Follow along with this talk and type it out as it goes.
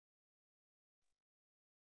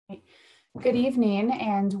Good evening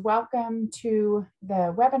and welcome to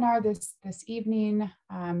the webinar this evening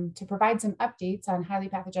to provide some updates on highly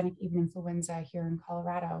pathogenic avian influenza here in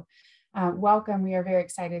Colorado. Welcome. We are very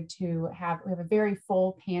excited to have a very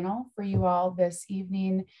full panel for you all this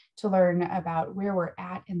evening to learn about where we're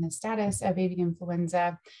at in the status of avian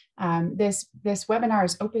influenza. This webinar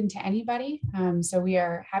is open to anybody, so we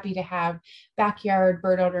are happy to have backyard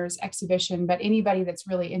bird owners exhibition, but anybody that's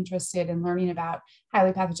really interested in learning about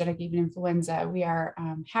highly pathogenic avian influenza, we are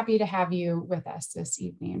happy to have you with us this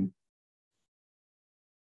evening.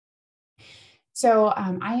 So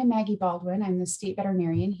I am Maggie Baldwin. I'm the state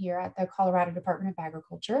veterinarian here at the Colorado Department of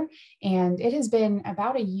Agriculture. And it has been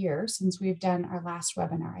about a year since we've done our last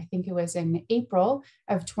webinar. I think it was in April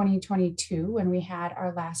of 2022 when we had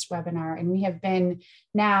our last webinar. And we have been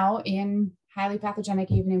now in highly pathogenic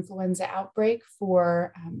avian influenza outbreak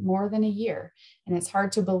for more than a year. And it's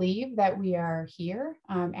hard to believe that we are here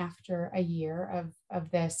after a year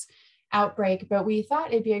of this outbreak, but we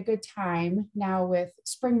thought it'd be a good time now with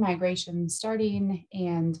spring migration starting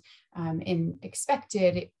and in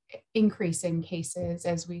expected increase in cases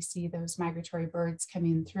as we see those migratory birds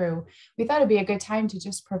coming through. We thought it'd be a good time to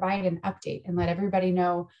just provide an update and let everybody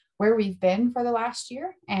know where we've been for the last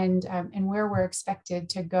year and where we're expected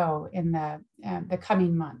to go in the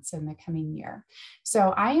coming months and the coming year.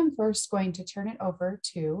 So I am first going to turn it over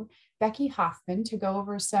to Becky Hoffman to go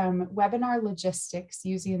over some webinar logistics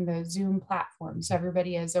using the Zoom platform. So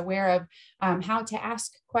everybody is aware of how to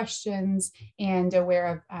ask questions and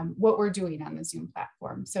aware of what we're doing on the Zoom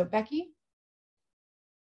platform. So Becky.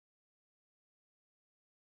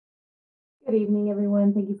 Good evening,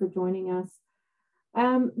 everyone. Thank you for joining us.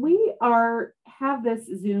 We have this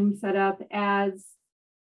Zoom set up as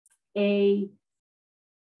a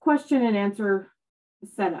question and answer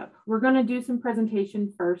setup. We're going to do some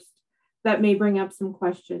presentation first that may bring up some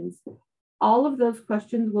questions. All of those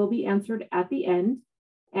questions will be answered at the end.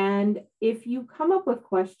 And if you come up with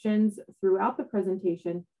questions throughout the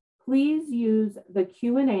presentation, please use the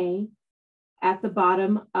Q&A at the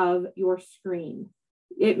bottom of your screen.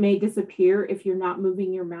 It may disappear if you're not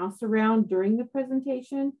moving your mouse around during the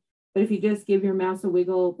presentation, but if you just give your mouse a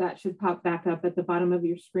wiggle, that should pop back up at the bottom of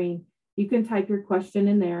your screen. You can type your question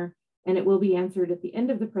in there and it will be answered at the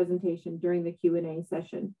end of the presentation during the Q&A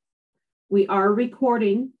session. We are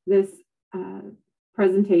recording this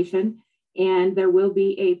presentation and there will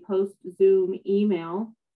be a post-Zoom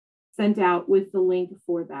email sent out with the link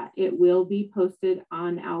for that. It will be posted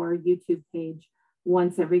on our YouTube page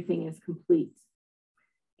once everything is complete.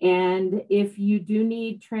 And if you do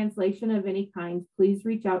need translation of any kind, please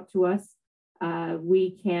reach out to us.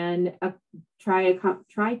 We can try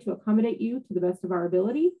to accommodate you to the best of our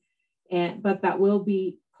ability, but that will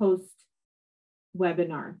be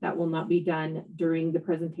post-webinar. That will not be done during the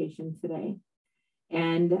presentation today.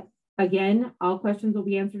 And again, all questions will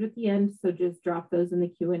be answered at the end, so just drop those in the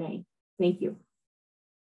Q&A. Thank you.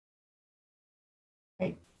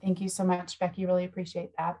 Great. Thank you so much, Becky. Really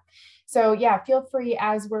appreciate that. So yeah, feel free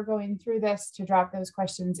as we're going through this to drop those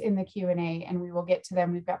questions in the Q&A and we will get to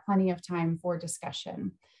them. We've got plenty of time for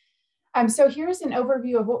discussion. So here's an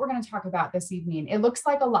overview of what we're going to talk about this evening. It looks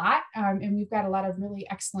like a lot, and we've got a lot of really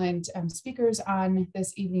excellent speakers on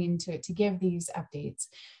this evening to give these updates.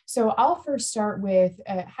 So I'll first start with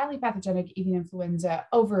a highly pathogenic avian influenza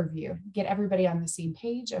overview, get everybody on the same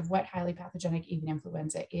page of what highly pathogenic avian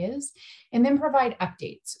influenza is, and then provide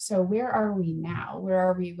updates. So where are we now? Where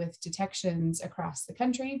are we with detections across the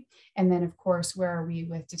country? And then of course, where are we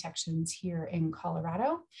with detections here in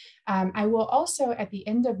Colorado? I will also, at the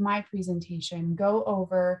end of my presentation, go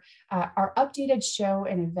over our updated show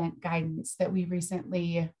and event guidance that we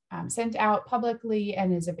recently sent out publicly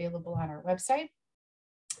and is available on our website.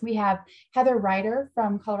 We have Heather Reider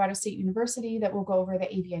from Colorado State University that will go over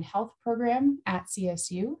the avian health program at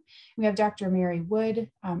CSU. We have Dr. Mary Wood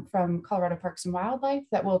from Colorado Parks and Wildlife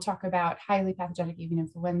that will talk about highly pathogenic avian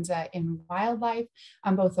influenza in wildlife,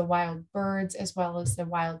 both the wild birds as well as the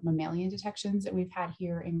wild mammalian detections that we've had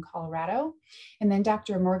here in Colorado. And then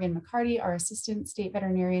Dr. Morgan McCarty, our assistant state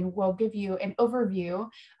veterinarian, will give you an overview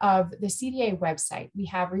of the CDA website. We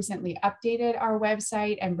have recently updated our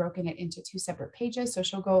website and broken it into 2 separate pages, so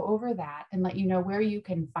she'll go over that and let you know where you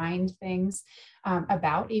can find things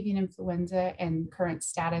about avian influenza and current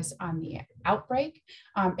status on the outbreak,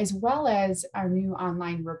 as well as our new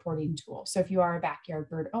online reporting tool. So if you are a backyard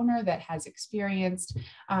bird owner that has experienced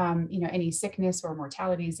any sickness or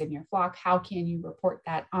mortalities in your flock, how can you report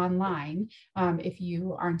that online if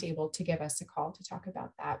you aren't able to give us a call to talk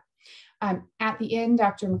about that? At the end,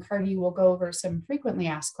 Dr. McCarty will go over some frequently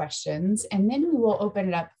asked questions, and then we will open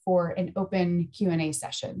it up for an open Q&A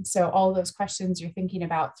session. So all those questions you're thinking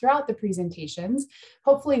about throughout the presentations,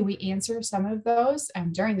 hopefully we answer some of those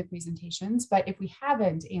during the presentations, but if we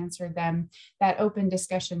haven't answered them, that open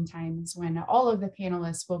discussion time is when all of the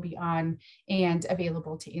panelists will be on and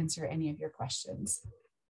available to answer any of your questions.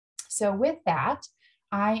 So with that,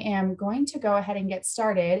 I am going to go ahead and get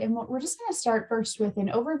started. And we're just going to start first with an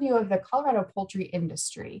overview of the Colorado poultry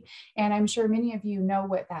industry. And I'm sure many of you know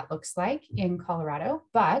what that looks like in Colorado,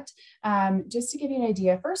 but just to give you an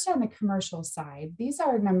idea, first on the commercial side, these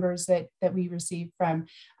are numbers that we received from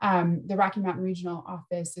the Rocky Mountain Regional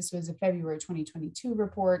Office. This was a February 2022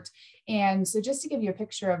 report. And so just to give you a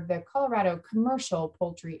picture of the Colorado commercial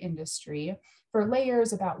poultry industry, for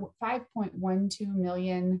layers, about 5.12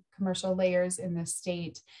 million commercial layers in the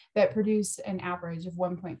state that produce an average of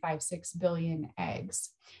 1.56 billion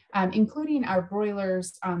eggs. Including our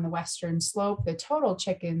broilers on the western slope, the total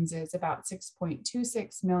chickens is about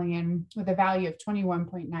 6.26 million with a value of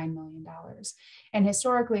 $21.9 million. And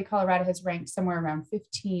historically, Colorado has ranked somewhere around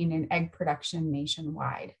 15 in egg production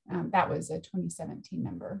nationwide. That was a 2017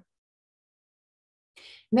 number.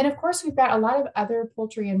 And then, of course, we've got a lot of other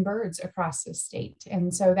poultry and birds across the state.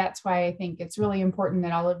 And so that's why I think it's really important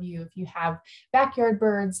that all of you, if you have backyard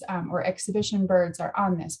birds or exhibition birds, are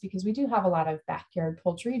on this, because we do have a lot of backyard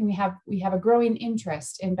poultry, and we have a growing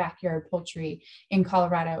interest in backyard poultry in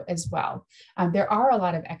Colorado as well. There are a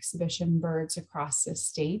lot of exhibition birds across the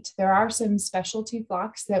state. There are some specialty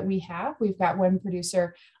flocks that we have. We've got one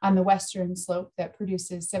producer on the western slope that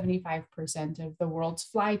produces 75% of the world's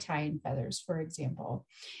fly tying feathers, for example.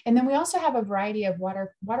 And then we also have a variety of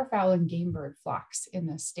waterfowl and game bird flocks in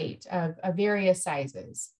the state of various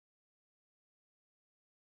sizes.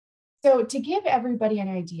 So to give everybody an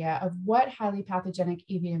idea of what highly pathogenic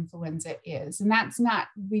avian influenza is, and that's not,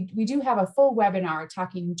 we do have a full webinar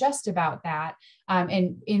talking just about that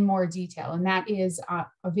in more detail, and that is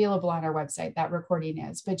available on our website, that recording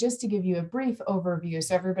is. But just to give you a brief overview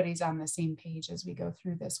so everybody's on the same page as we go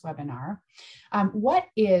through this webinar, what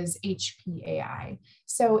is HPAI?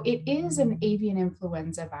 So it is an avian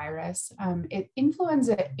influenza virus.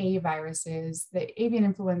 Influenza A viruses, the avian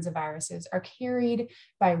influenza viruses, are carried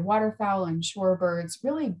by waterfowl and shorebirds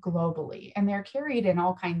really globally, and they're carried in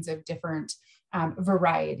all kinds of different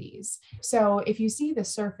varieties. So if you see the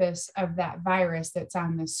surface of that virus that's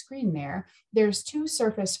on the screen there, there's two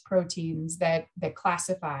surface proteins that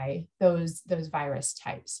classify those virus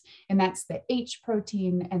types, and that's the H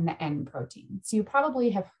protein and the N protein. So you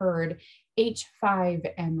probably have heard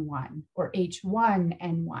H5N1 or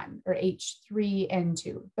H1N1 or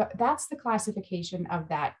H3N2, but that's the classification of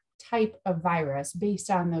that type of virus based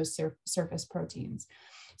on those surface proteins.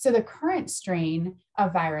 So the current strain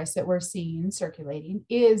of virus that we're seeing circulating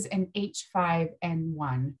is an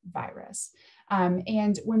H5N1 virus.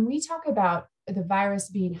 And when we talk about the virus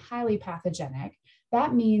being highly pathogenic,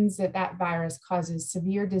 that means that that virus causes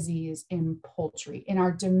severe disease in poultry, in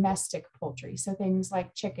our domestic poultry. So things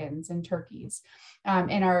like chickens and turkeys,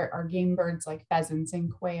 and our game birds like pheasants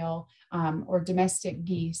and quail, or domestic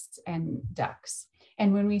geese and ducks.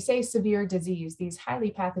 And when we say severe disease, these highly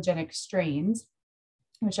pathogenic strains,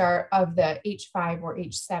 which are of the H5 or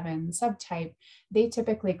H7 subtype, they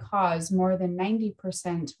typically cause more than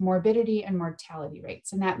 90% morbidity and mortality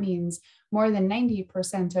rates. And that means more than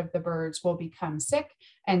 90% of the birds will become sick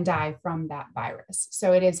and die from that virus.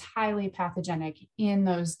 So it is highly pathogenic in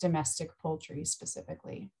those domestic poultry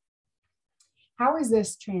specifically. How is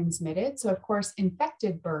this transmitted? So of course,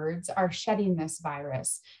 infected birds are shedding this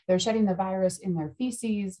virus. They're shedding the virus in their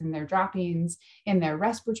feces, in their droppings, in their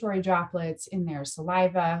respiratory droplets, in their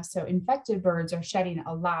saliva. So infected birds are shedding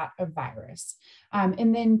a lot of virus.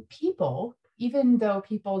 And then people, even though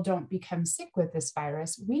people don't become sick with this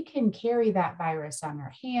virus, we can carry that virus on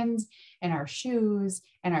our hands and our shoes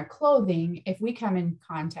and our clothing. If we come in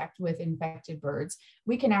contact with infected birds,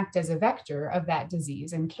 we can act as a vector of that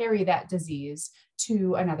disease and carry that disease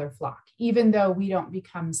to another flock. Even though we don't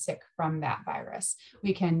become sick from that virus,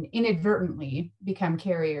 we can inadvertently become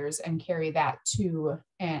carriers and carry that to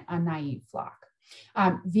a naive flock.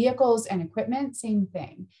 Vehicles and equipment, same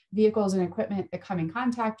thing. Vehicles and equipment that come in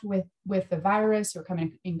contact with the virus or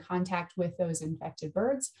come in contact with those infected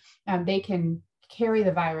birds, they can carry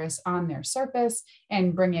the virus on their surface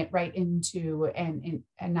and bring it right into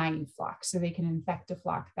a naive flock. So they can infect a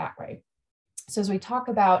flock that way. So as we talk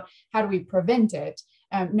about how do we prevent it,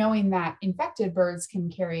 knowing that infected birds can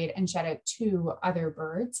carry it and shed it to other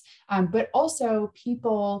birds, but also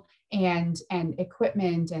people and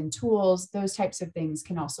equipment and tools, those types of things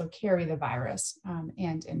can also carry the virus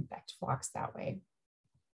and infect flocks that way.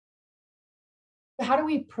 So how do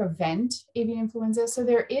we prevent avian influenza? So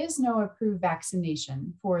there is no approved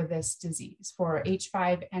vaccination for this disease. For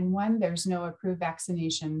H5N1, there's no approved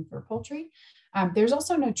vaccination for poultry. There's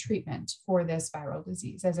also no treatment for this viral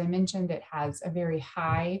disease. As I mentioned, it has a very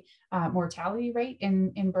high mortality rate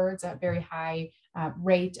in birds, a very high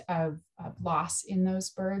rate of loss in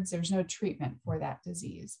those birds. There's no treatment for that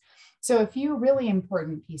disease. So a few really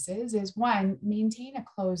important pieces is, one, maintain a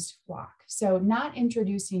closed flock. So not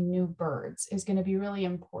introducing new birds is going to be really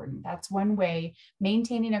important. That's one way.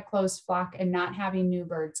 Maintaining a closed flock and not having new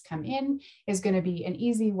birds come in is going to be an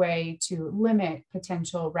easy way to limit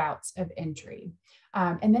potential routes of entry.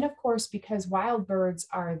 And then, of course, because wild birds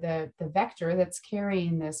are the vector that's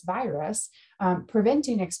carrying this virus,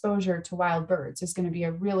 preventing exposure to wild birds is going to be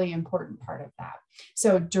a really important part of that.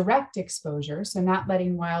 So direct exposure, so not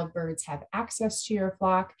letting wild birds have access to your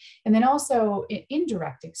flock, and then also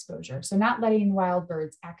indirect exposure, so not letting wild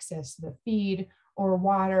birds access the feed or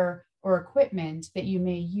water or equipment that you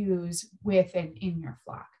may use with and in your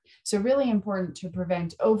flock. So really important to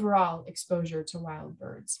prevent overall exposure to wild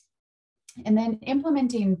birds. And then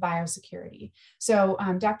implementing biosecurity. So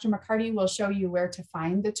Dr. McCarty will show you where to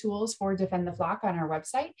find the tools for Defend the Flock on our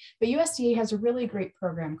website, but USDA has a really great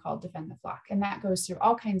program called Defend the Flock, and that goes through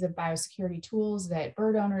all kinds of biosecurity tools that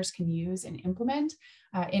bird owners can use and implement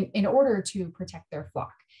in order to protect their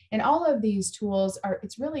flock. And all of these tools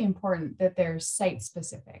it's really important that they're site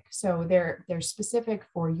specific. So they're specific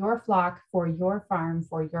for your flock, for your farm,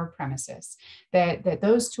 for your premises, that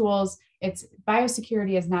those tools,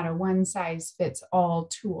 biosecurity is not a one size fits all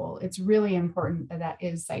tool. It's really important that that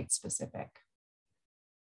is site specific.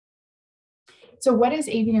 So what does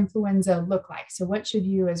avian influenza look like? So what should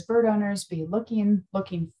you as bird owners be looking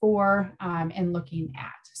for and looking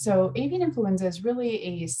at? So avian influenza is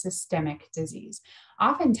really a systemic disease.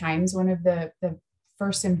 Oftentimes, one of the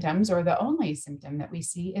first symptoms, or the only symptom that we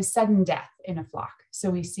see, is sudden death in a flock. So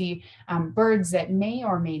we see birds that may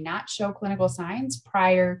or may not show clinical signs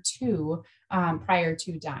prior to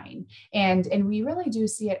dying, and we really do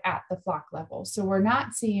see it at the flock level. So we're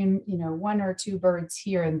not seeing one or two birds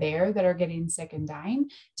here and there that are getting sick and dying.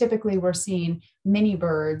 Typically, we're seeing many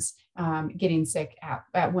birds getting sick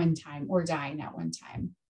at one time or dying at one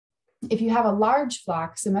time. If you have a large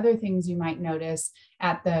flock, some other things you might notice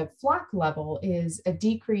at the flock level is a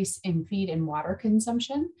decrease in feed and water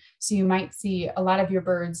consumption. So you might see a lot of your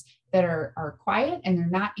birds that are quiet and they're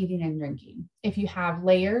not eating and drinking. If you have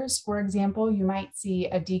layers, for example, you might see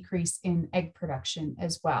a decrease in egg production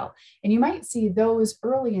as well. And you might see those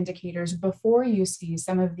early indicators before you see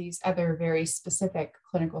some of these other very specific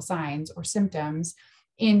clinical signs or symptoms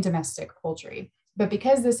in domestic poultry. But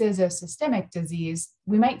because this is a systemic disease,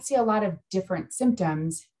 we might see a lot of different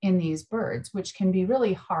symptoms in these birds, which can be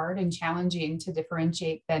really hard and challenging to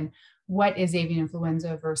differentiate than what is avian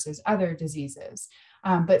influenza versus other diseases.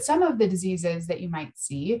 But some of the diseases that you might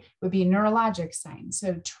see would be neurologic signs,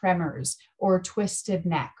 so tremors or twisted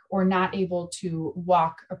neck or not able to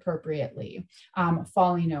walk appropriately,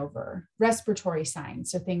 falling over, respiratory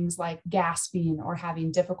signs, so things like gasping or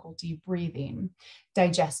having difficulty breathing,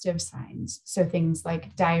 digestive signs, so things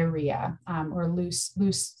like diarrhea or loose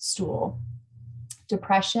stool,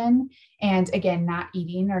 depression, and again, not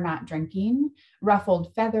eating or not drinking,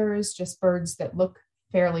 ruffled feathers, just birds that look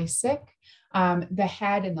fairly sick. The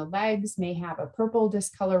head and the legs may have a purple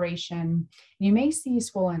discoloration. You may see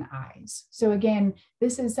swollen eyes. So again,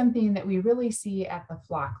 this is something that we really see at the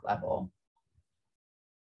flock level.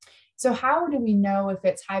 So how do we know if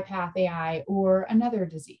it's high path AI or another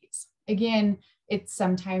disease? Again, it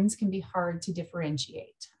sometimes can be hard to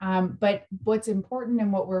differentiate. But what's important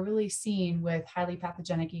and what we're really seeing with highly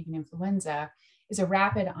pathogenic avian influenza is a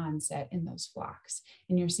rapid onset in those flocks.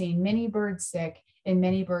 And you're seeing many birds sick and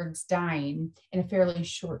many birds dying in a fairly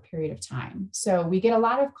short period of time. So we get a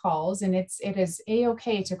lot of calls, and it is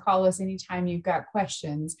a-okay to call us anytime you've got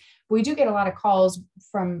questions. But we do get a lot of calls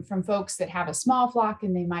from folks that have a small flock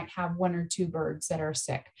and they might have one or two birds that are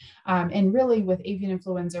sick. And really with avian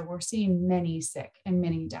influenza, we're seeing many sick and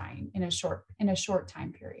many dying in a short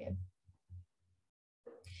time period.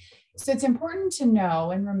 So it's important to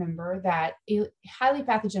know and remember that highly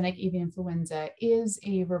pathogenic avian influenza is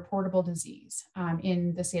a reportable disease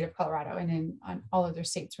in the state of Colorado and in all other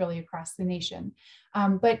states really across the nation.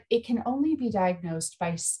 But it can only be diagnosed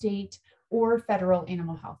by state or federal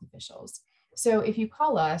animal health officials. So if you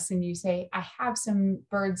call us and you say, I have some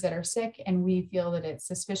birds that are sick and we feel that it's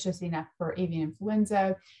suspicious enough for avian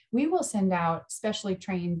influenza, we will send out specially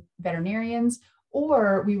trained veterinarians,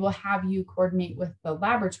 or we will have you coordinate with the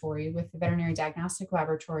laboratory, with the Veterinary Diagnostic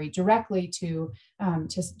Laboratory directly to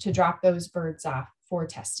drop those birds off for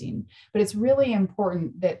testing. But it's really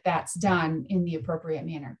important that that's done in the appropriate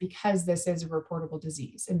manner, because this is a reportable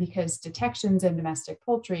disease and because detections in domestic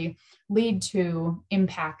poultry lead to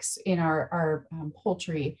impacts in our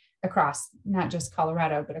poultry across not just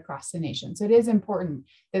Colorado, but across the nation. So it is important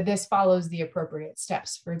that this follows the appropriate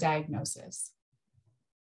steps for diagnosis.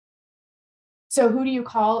 So who do you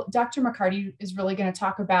call? Dr. McCarty is really going to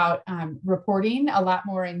talk about reporting a lot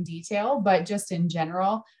more in detail, but just in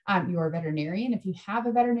general, your veterinarian. If you have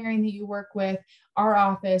a veterinarian that you work with, our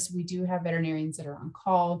office, we do have veterinarians that are on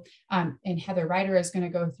call, and Heather Reider is going to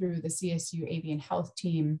go through the CSU Avian Health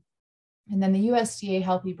team. And then the USDA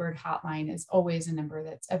Healthy Bird Hotline is always a number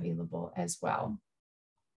that's available as well.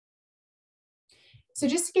 So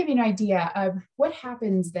just to give you an idea of what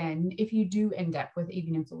happens then if you do end up with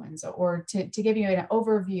avian influenza, or to give you an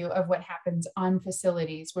overview of what happens on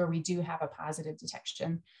facilities where we do have a positive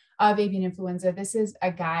detection of avian influenza. This is a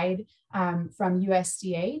guide from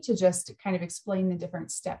USDA to just kind of explain the different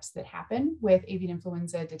steps that happen with avian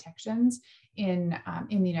influenza detections in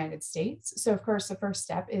the United States. So of course, the first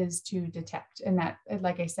step is to detect, and that,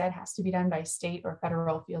 like I said, has to be done by state or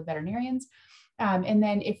federal field veterinarians. And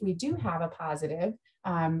then if we do have a positive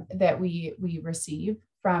that we receive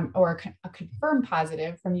from, or a confirmed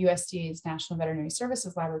positive from USDA's National Veterinary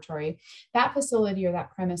Services Laboratory, that facility or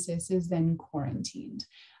that premises is then quarantined.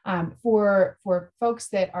 For folks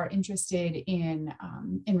that are interested in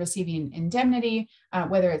receiving indemnity,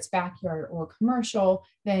 whether it's backyard or commercial,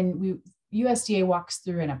 then USDA walks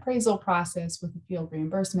through an appraisal process with a field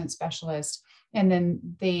reimbursement specialist, and then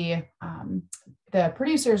the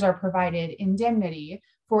producers are provided indemnity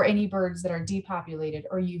for any birds that are depopulated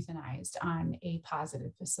or euthanized on a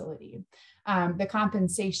positive facility. The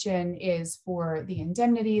compensation is for the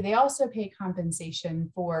indemnity. They also pay compensation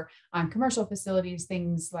for on commercial facilities,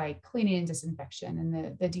 things like cleaning and disinfection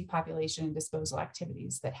and the depopulation and disposal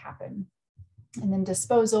activities that happen. And then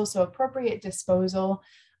disposal, so appropriate disposal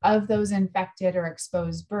of those infected or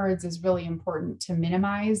exposed birds is really important to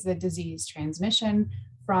minimize the disease transmission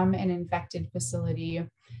from an infected facility.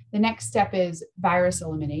 The next step is virus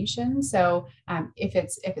elimination. So if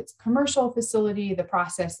it's commercial facility, the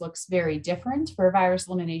process looks very different for virus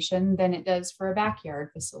elimination than it does for a backyard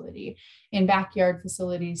facility. In backyard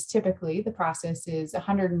facilities, typically the process is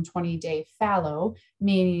 120-day fallow,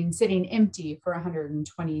 meaning sitting empty for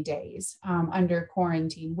 120 days under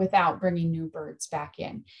quarantine without bringing new birds back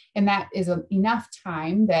in. And that is enough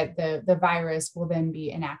time that the virus will then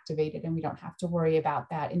be inactivated and we don't have to worry about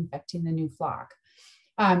that infecting the new flock.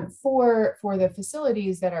 For the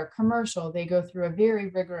facilities that are commercial, they go through a very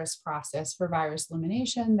rigorous process for virus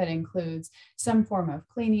elimination that includes some form of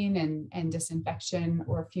cleaning and disinfection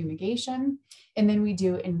or fumigation. And then we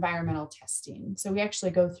do environmental testing. So we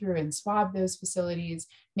actually go through and swab those facilities,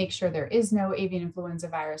 make sure there is no avian influenza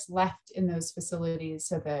virus left in those facilities,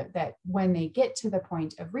 so that when they get to the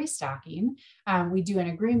point of restocking, we do an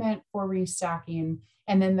agreement for restocking.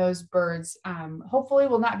 And then those birds hopefully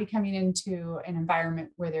will not be coming into an environment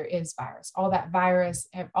where there is virus. All that virus,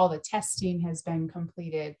 all the testing has been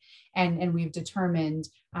completed, and we've determined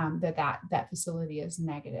that facility is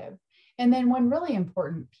negative. And then one really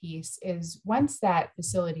important piece is once that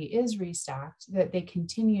facility is restocked, that they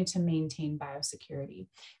continue to maintain biosecurity,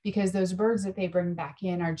 because those birds that they bring back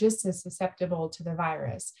in are just as susceptible to the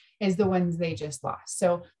virus as the ones they just lost.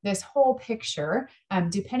 So this whole picture,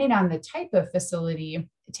 depending on the type of facility,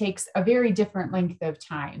 takes a very different length of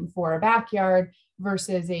time for a backyard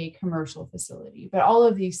versus a commercial facility. But all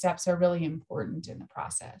of these steps are really important in the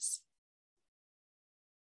process.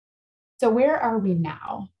 So where are we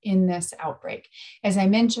now in this outbreak? As I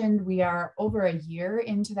mentioned, we are over a year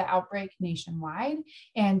into the outbreak nationwide.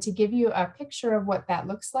 And to give you a picture of what that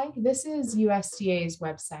looks like, this is USDA's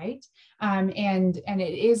website, and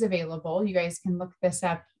it is available. You guys can look this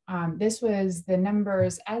up. This was the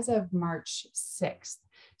numbers as of March 6th.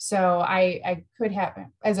 So I could have,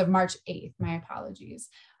 as of March 8th, my apologies.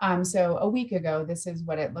 So a week ago, this is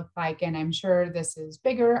what it looked like. And I'm sure this is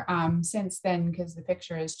bigger since then, because the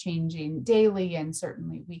picture is changing daily and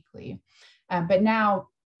certainly weekly. But now,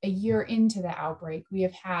 a year into the outbreak, we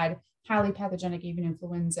have had highly pathogenic avian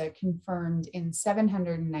influenza confirmed in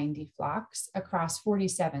 790 flocks across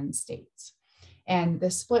 47 states. And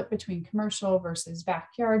the split between commercial versus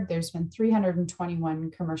backyard, there's been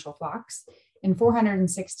 321 commercial flocks and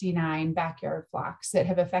 469 backyard flocks that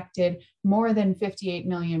have affected more than 58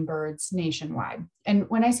 million birds nationwide. And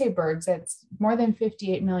when I say birds, that's more than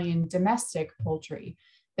 58 million domestic poultry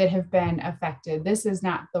that have been affected. This is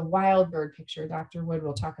not the wild bird picture. Dr. Wood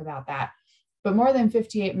will talk about that, but more than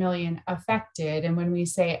 58 million affected. And when we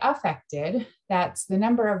say affected, that's the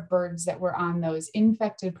number of birds that were on those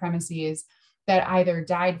infected premises that either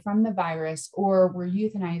died from the virus or were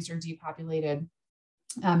euthanized or depopulated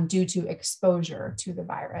due to exposure to the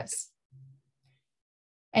virus.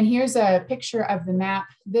 And here's a picture of the map.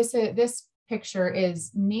 This picture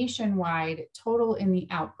is nationwide total in the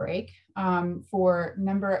outbreak for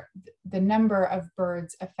the number of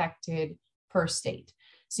birds affected per state.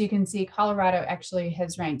 So you can see Colorado actually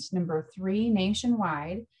has ranked number 3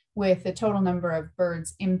 nationwide with the total number of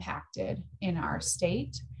birds impacted in our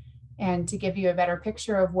state. And to give you a better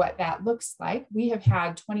picture of what that looks like, we have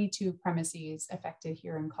had 22 premises affected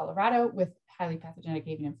here in Colorado with highly pathogenic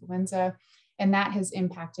avian influenza, and that has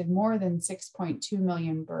impacted more than 6.2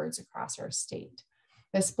 million birds across our state.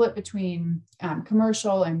 The split between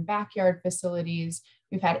commercial and backyard facilities,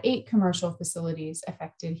 we've had 8 commercial facilities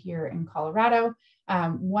affected here in Colorado.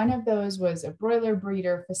 One of those was a broiler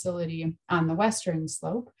breeder facility on the western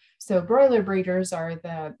slope. So broiler breeders are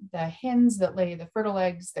the hens that lay the fertile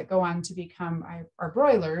eggs that go on to become our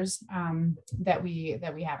broilers that we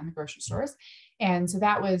have in the grocery stores. And so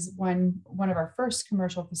that was one of our first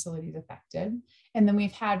commercial facilities affected. And then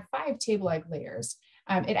we've had 5 table egg layers.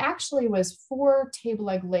 It actually was 4 table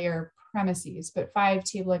egg layer premises, but 5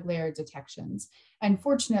 table egg layer detections.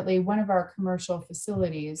 Unfortunately, one of our commercial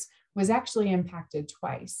facilities was actually impacted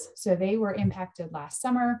twice. So they were impacted last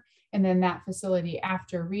summer, and then that facility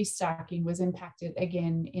after restocking was impacted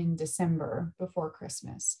again in December before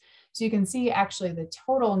Christmas. So you can see actually the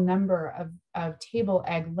total number of table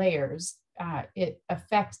egg layers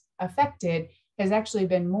affected has actually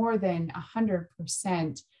been more than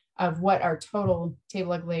 100% of what our total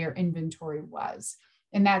table egg layer inventory was.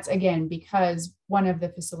 And that's again, because one of the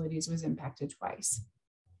facilities was impacted twice.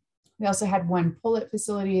 We also had 1 pullet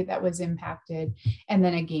facility that was impacted, and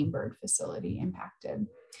then a game bird facility impacted.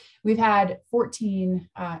 We've had 14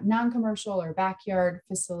 non-commercial or backyard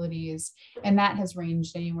facilities, and that has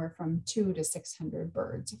ranged anywhere from 200 to 600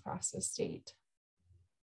 birds across the state.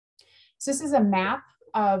 So this is a map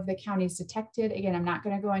of the counties detected. Again, I'm not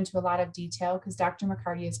going to go into a lot of detail because Dr.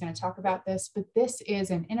 McCarty is going to talk about this, but this is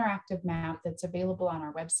an interactive map that's available on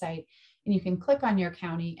our website. And you can click on your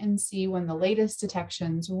county and see when the latest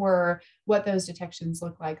detections were, what those detections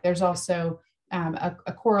look like. There's also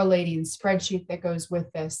a correlating spreadsheet that goes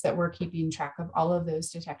with this that we're keeping track of all of those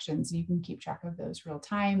detections. And you can keep track of those real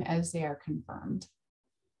time as they are confirmed.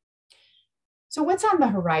 So what's on the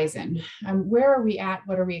horizon? Where are we at?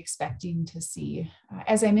 What are we expecting to see?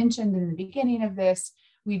 As I mentioned in the beginning of this,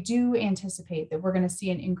 we do anticipate that we're going to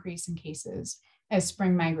see an increase in cases as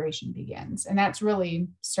spring migration begins. And that's really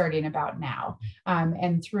starting about now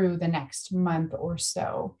and through the next month or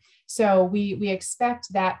so. So we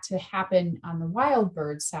expect that to happen on the wild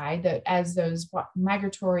bird side, that as those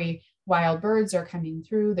migratory wild birds are coming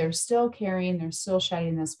through, they're still shedding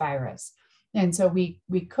this virus. And so we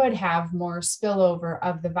could have more spillover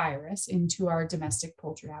of the virus into our domestic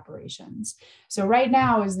poultry operations. So right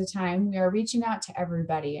now is the time we are reaching out to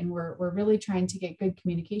everybody, and we're really trying to get good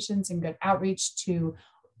communications and good outreach to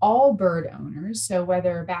all bird owners. So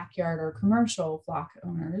whether backyard or commercial flock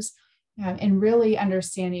owners, and really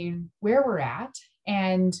understanding where we're at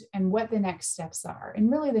and what the next steps are.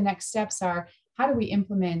 And really the next steps are, how do we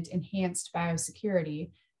implement enhanced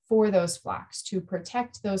biosecurity for those flocks, to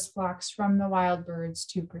protect those flocks from the wild birds,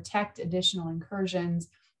 to protect additional incursions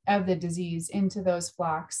of the disease into those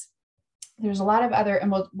flocks. There's a lot of other,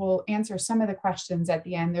 and we'll answer some of the questions at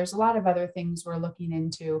the end. There's a lot of other things we're looking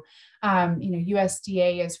into.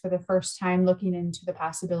 USDA is for the first time looking into the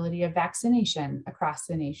possibility of vaccination across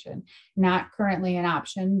the nation. Not currently an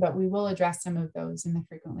option, but we will address some of those in the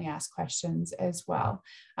frequently asked questions as well.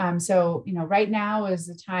 So right now is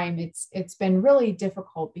the time. It's been really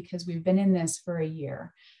difficult because we've been in this for a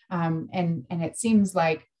year, and it seems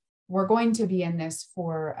like we're going to be in this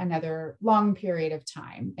for another long period of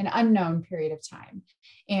time, an unknown period of time.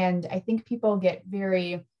 And I think people get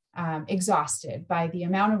very exhausted by the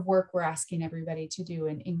amount of work we're asking everybody to do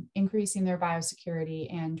in increasing their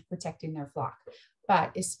biosecurity and protecting their flock.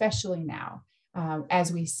 But especially now,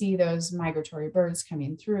 as we see those migratory birds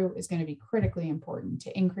coming through, is going to be critically important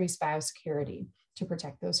to increase biosecurity to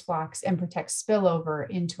protect those flocks and protect spillover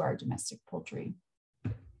into our domestic poultry.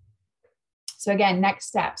 So again, next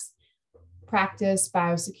steps. practice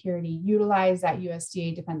biosecurity, utilize that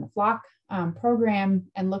USDA Defend the Flock program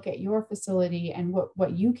and look at your facility and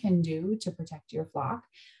what you can do to protect your flock.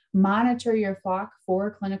 Monitor your flock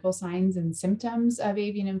for clinical signs and symptoms of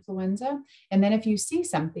avian influenza. And then if you see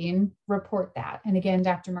something, report that. And again,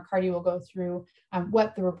 Dr. McCarty will go through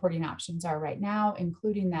what the reporting options are right now,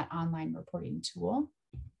 including that online reporting tool.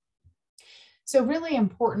 So really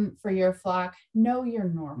important for your flock, know your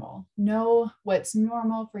normal. Know what's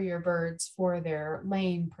normal for your birds for their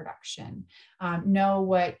laying production. Know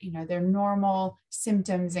what their normal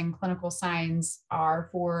symptoms and clinical signs are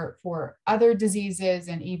for other diseases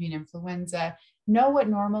and avian influenza. Know what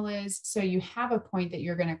normal is so you have a point that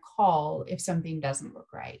you're going to call if something doesn't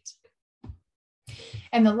look right.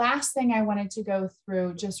 And the last thing I wanted to go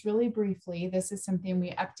through just really briefly, this is something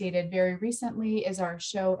we updated very recently, is our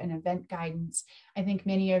show and event guidance. I think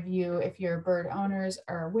many of you, if you're bird owners,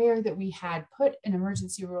 are aware that we had put an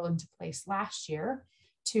emergency rule into place last year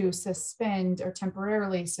to suspend or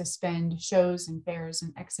temporarily suspend shows and fairs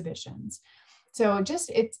and exhibitions. So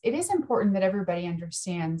it is important that everybody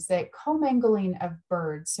understands that commingling of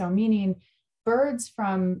birds, so meaning birds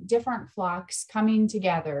from different flocks coming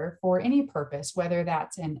together for any purpose, whether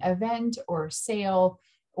that's an event or sale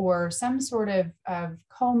or some sort of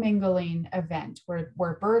commingling event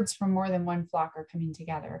where birds from more than one flock are coming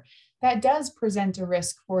together, that does present a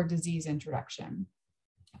risk for disease introduction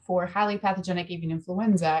for highly pathogenic avian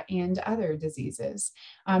influenza and other diseases.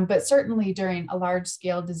 But certainly during a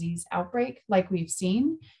large-scale disease outbreak like we've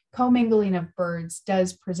seen, commingling of birds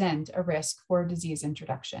does present a risk for disease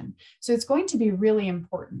introduction. So it's going to be really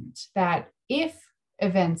important that if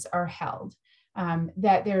events are held,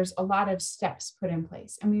 that there's a lot of steps put in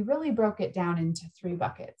place. And we really broke it down into 3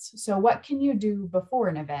 buckets. So what can you do before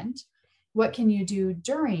an event? What can you do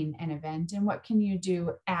during an event? And what can you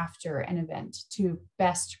do after an event to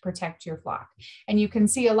best protect your flock? And you can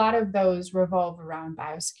see a lot of those revolve around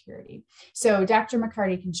biosecurity. So Dr.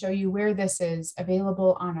 McCarty can show you where this is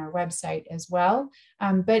available on our website as well.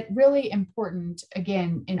 But really important,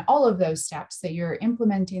 again, in all of those steps that you're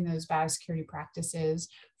implementing those biosecurity practices.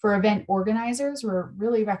 For event organizers, we're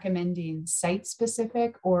really recommending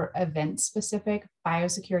site-specific or event-specific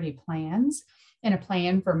biosecurity plans, and a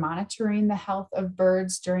plan for monitoring the health of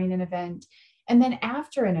birds during an event. And then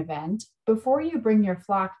after an event, before you bring your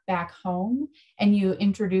flock back home and you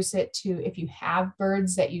introduce it to, if you have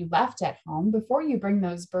birds that you left at home, before you bring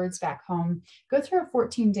those birds back home, go through a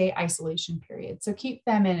 14-day isolation period. So keep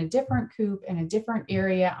them in a different coop in a different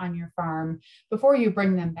area on your farm before you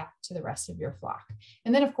bring them back to the rest of your flock.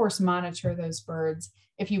 And then of course, monitor those birds.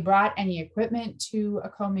 If you brought any equipment to a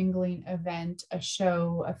commingling event, a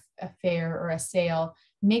show, a fair, or a sale,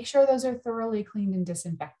 make sure those are thoroughly cleaned and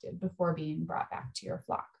disinfected before being brought back to your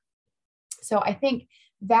flock. So I think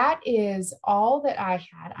that is all that I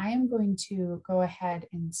had. I am going to go ahead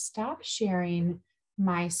and stop sharing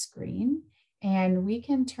my screen, and we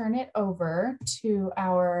can turn it over to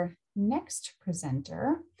our next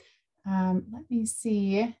presenter. Let me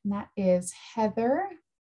see, and that is Heather.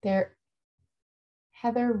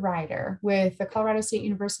 Heather Reider with the Colorado State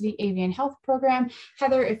University Avian Health Program.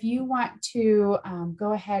 Heather, if you want to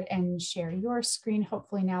go ahead and share your screen,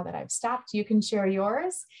 hopefully now that I've stopped, you can share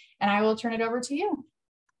yours, and I will turn it over to you.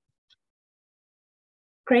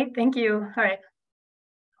 Great, thank you. All right,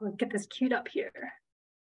 we'll get this queued up here.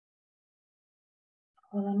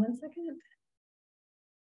 Hold on one second.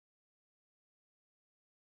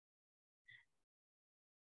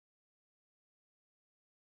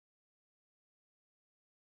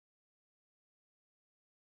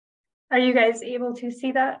 Are you guys able to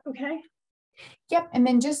see that okay? Yep, and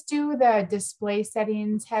then just do the display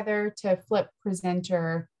settings, Heather, to flip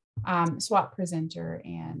presenter, swap presenter,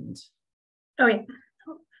 and... Oh yeah.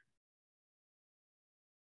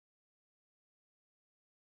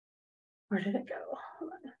 Where did it go?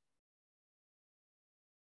 Hold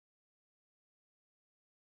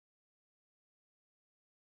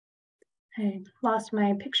on. I lost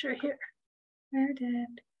my picture here. Where did...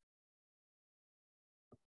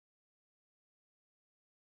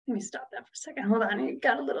 Let me stop that for a second. Hold on, it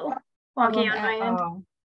got a little wonky on my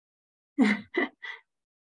end.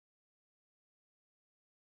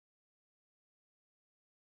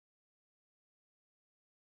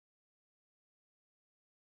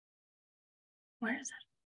 Where is it?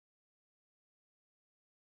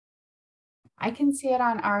 I can see it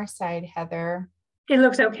on our side, Heather. It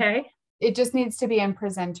looks okay. It just needs to be in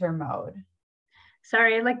presenter mode.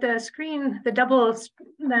 Sorry, like the screen, the double,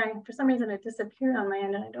 for some reason it disappeared on my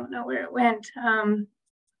end and I don't know where it went.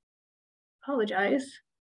 Apologize.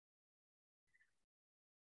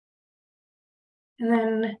 And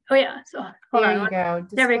then, oh yeah, so hold there on. you go.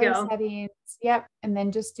 There we Display go. settings. Yep. And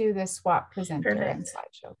then just do the swap presenter and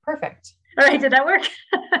slideshow. Perfect. All right, did that work?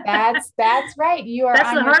 That's right. You are That's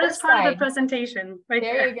on the your hardest first part slide. of the presentation, right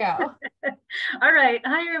there. There you go. All right.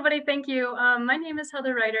 Hi, everybody. Thank you. My name is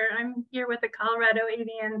Reider. I'm here with the I'm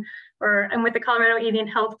with the Colorado Avian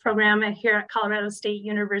Health Program here at Colorado State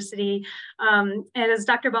University. And as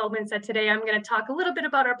Dr. Baldwin said today, I'm going to talk a little bit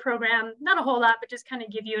about our program, not a whole lot, but just kind of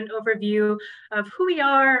give you an overview of who we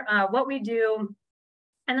are, what we do.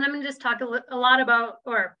 And then I'm going to just talk a little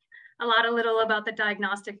about the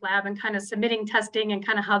diagnostic lab and kind of submitting testing and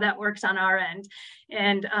kind of how that works on our end.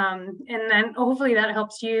 And then hopefully that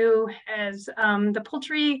helps you as the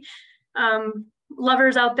poultry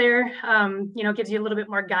lovers out there, gives you a little bit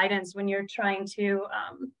more guidance when you're trying to,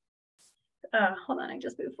 hold on, I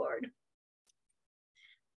just moved forward.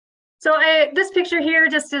 So this picture here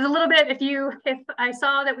just is a little bit, if I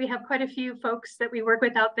saw that we have quite a few folks that we work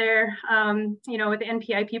with out there, with the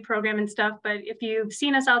NPIP program and stuff, but if you've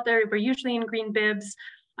seen us out there, we're usually in green bibs.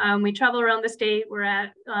 We travel around the state. We're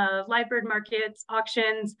at live bird markets,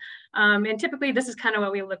 auctions, and typically this is kind of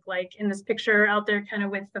what we look like in this picture out there kind of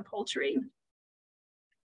with the poultry.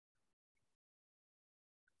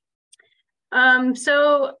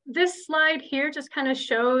 So this slide here just kind of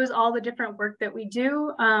shows all the different work that we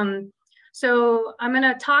do. So I'm going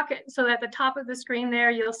to talk, so at the top of the screen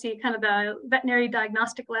there, you'll see kind of the Veterinary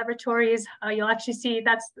Diagnostic Laboratories. You'll actually see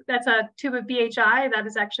that's a tube of BHI. That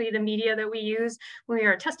is actually the media that we use when we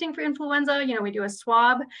are testing for influenza. We do a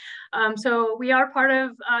swab. So we are part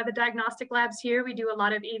of the diagnostic labs here. We do a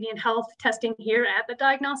lot of avian health testing here at the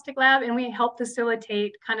diagnostic lab, and we help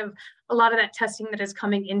facilitate kind of a lot of that testing that is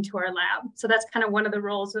coming into our lab. So that's kind of one of the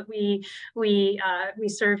roles that we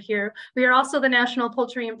serve here. We are also the National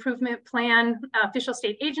Poultry Improvement Plan official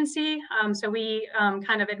state agency. So we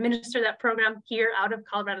kind of administer that program here out of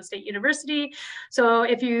Colorado State University. So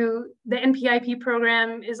the NPIP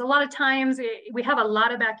program is a lot of times, we have a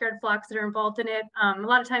lot of backyard flocks that are involved in it. A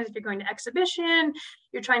lot of times if you're going to exhibition,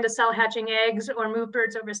 you're trying to sell hatching eggs or move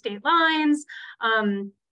birds over state lines,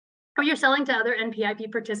 or you're selling to other NPIP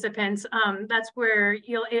participants, that's where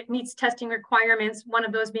it meets testing requirements, one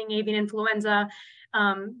of those being avian influenza,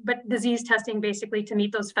 but disease testing basically to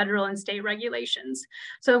meet those federal and state regulations.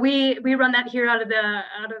 So we run that here out of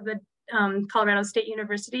the Colorado State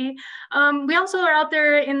University. We also are out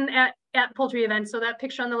there at poultry events. So that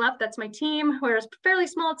picture on the left, that's my team. We're a fairly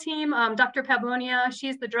small team. Dr. Pavonia,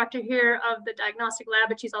 she's the director here of the diagnostic lab,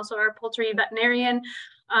 but she's also our poultry veterinarian.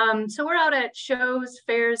 So we're out at shows,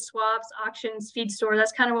 fairs, swaps, auctions, feed store.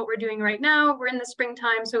 That's kind of what we're doing right now. We're in the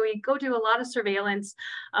springtime, so we go do a lot of surveillance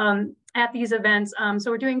at these events.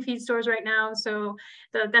 So we're doing feed stores right now. So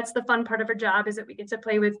that's the fun part of our job, is that we get to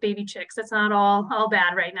play with baby chicks. That's not all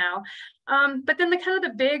bad right now. But then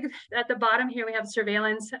the big, at the bottom here, we have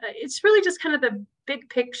surveillance. It's really just kind of the big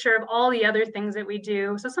picture of all the other things that we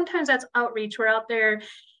do. So sometimes that's outreach. We're out there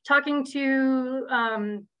talking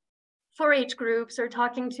to 4-H groups, or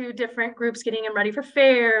talking to different groups, getting them ready for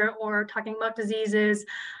fair, or talking about diseases.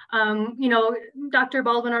 Dr.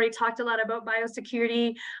 Baldwin already talked a lot about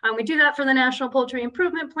biosecurity. We do that for the National Poultry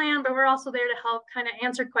Improvement Plan, but we're also there to help kind of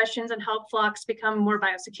answer questions and help flocks become more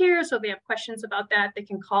biosecure. So if they have questions about that, they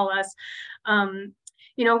can call us.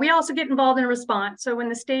 We also get involved in response. So when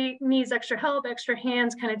the state needs extra help, extra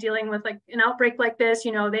hands kind of dealing with like an outbreak like this,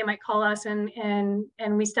 they might call us and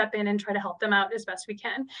we step in and try to help them out as best we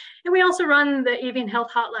can. And we also run the avian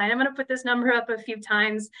health hotline. I'm going to put this number up a few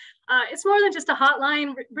times. It's more than just a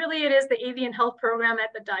hotline. Really, it is the avian health program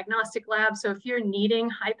at the diagnostic lab. So if you're needing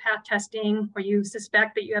high path testing, or you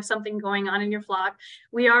suspect that you have something going on in your flock,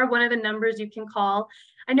 we are one of the numbers you can call.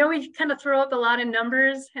 I know we kind of throw up a lot of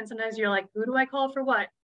numbers, and sometimes you're like, who do I call for what?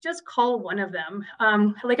 Just call one of them.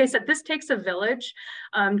 Like I said, this takes a village,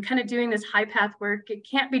 kind of doing this high path work. It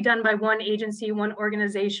can't be done by one agency, one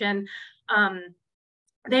organization.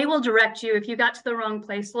 They will direct you. If you got to the wrong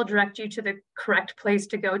place, they'll direct you to the correct place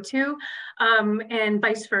to go to, and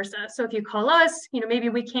vice versa. So if you call us, maybe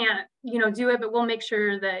we can't, do it, but we'll make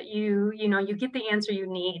sure that you get the answer you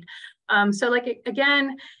need. So like,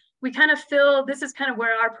 again, we kind of feel this is kind of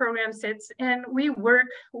where our program sits, and we work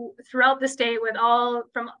throughout the state with all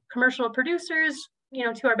from commercial producers,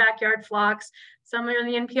 to our backyard flocks. Some are in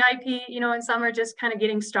the NPIP, and some are just kind of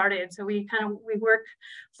getting started. So we work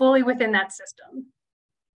fully within that system.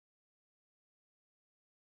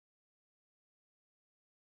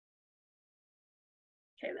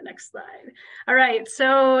 Okay, the next slide. All right,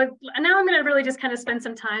 so now I'm going to really just kind of spend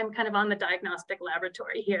some time kind of on the diagnostic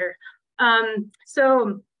laboratory here.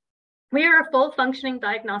 So We are a full functioning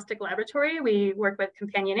diagnostic laboratory. We work with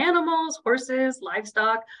companion animals, horses,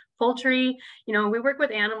 livestock, poultry. You know, we work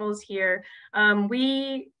with animals here.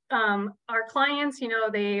 Our clients, you know,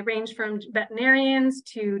 they range from veterinarians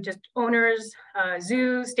to just owners,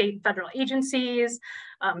 zoos, state and federal agencies,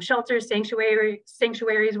 shelters,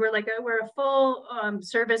 sanctuaries. We're a full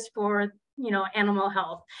service for, you know, animal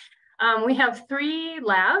health. We have 3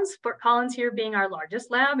 labs, Fort Collins here being our largest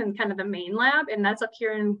lab and kind of the main lab, and that's up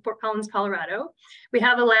here in Fort Collins, Colorado. We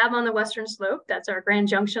have a lab on the Western Slope, that's our Grand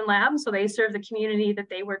Junction lab, so they serve the community that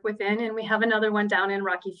they work within, and we have another one down in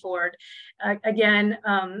Rocky Ford. And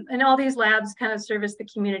all these labs kind of service the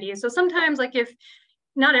community. So sometimes, like, if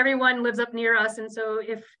not everyone lives up near us, and so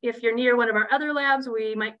if you're near one of our other labs,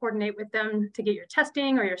 we might coordinate with them to get your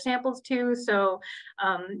testing or your samples too. So,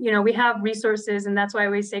 you know, we have resources, and that's why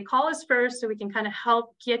we say call us first, so we can kind of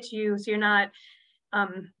help get you, so you're not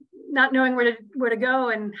knowing where to go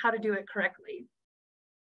and how to do it correctly.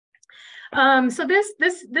 So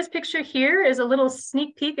this picture here is a little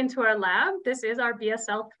sneak peek into our lab. This is our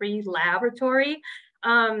BSL-3 laboratory.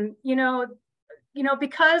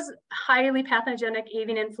 Because highly pathogenic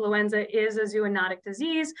avian influenza is a zoonotic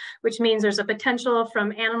disease, which means there's a potential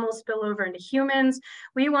from animals spillover into humans,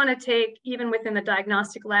 we want to take, even within the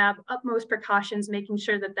diagnostic lab, utmost precautions, making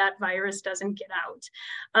sure that that virus doesn't get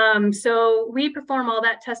out. So we perform all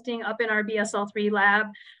that testing up in our BSL-3 lab.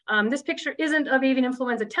 This picture isn't of avian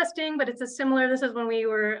influenza testing, but it's this is when we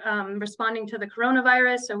were responding to the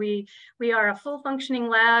coronavirus. So we are a full functioning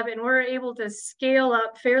lab, and we're able to scale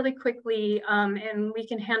up fairly quickly, and we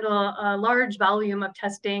can handle a large volume of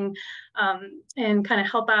testing and kind of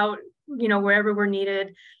help out, you know, wherever we're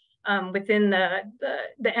needed within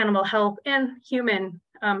the animal health and human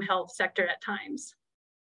health sector at times.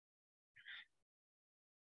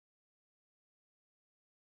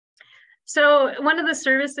 So one of the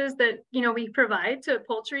services that, you know, we provide to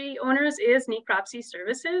poultry owners is necropsy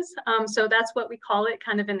services. So that's what we call it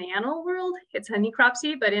kind of in the animal world. It's a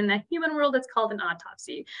necropsy, but in the human world, it's called an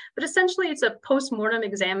autopsy. But essentially, it's a post-mortem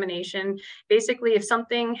examination. Basically, if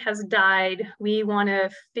something has died, we want to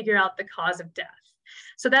figure out the cause of death.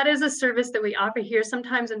 So that is a service that we offer here.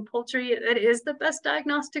 Sometimes in poultry, it is the best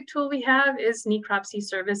diagnostic tool we have is necropsy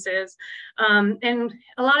services. And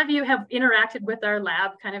a lot of you have interacted with our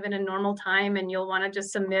lab kind of in a normal time, and you'll want to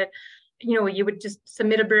just submit, you know, you would just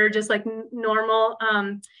submit a bird just like normal.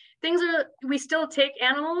 We still take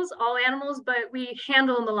animals, all animals, but we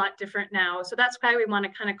handle them a lot different now. So that's why we want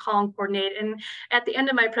to kind of call and coordinate. And at the end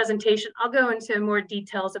of my presentation, I'll go into more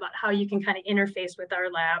details about how you can kind of interface with our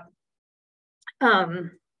lab.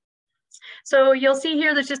 So you'll see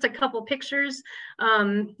here, there's just a couple pictures,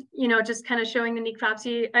 you know, just kind of showing the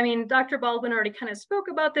necropsy. I mean, Dr. Baldwin already kind of spoke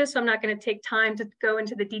about this, so I'm not going to take time to go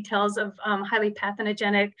into the details of highly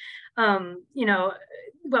pathogenic, you know,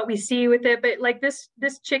 what we see with it. But like this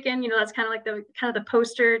chicken, you know, that's kind of like the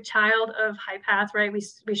poster child of high path, right?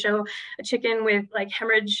 We show a chicken with like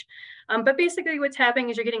hemorrhage. But basically what's happening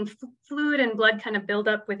is you're getting fluid and blood kind of build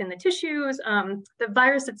up within the tissues. The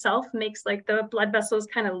virus itself makes like the blood vessels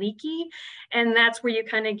kind of leaky. And that's where you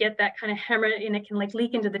kind of get that kind of hemorrhage, and it can like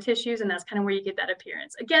leak into the tissues. And that's kind of where you get that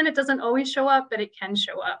appearance. Again, it doesn't always show up, but it can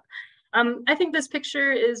show up. I think this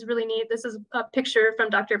picture is really neat. This is a picture from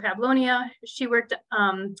Dr. Pavlonia. She worked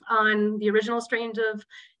on the original strains of,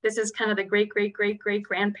 this is kind of the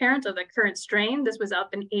great-great-great-great-grandparent of the current strain. This was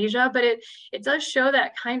up in Asia, but it does show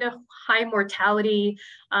that kind of high mortality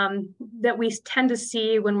that we tend to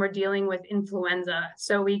see when we're dealing with influenza.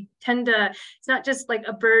 So we tend to, it's not just like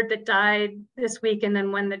a bird that died this week and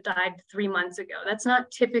then one that died 3 months ago. That's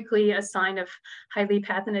not typically a sign of highly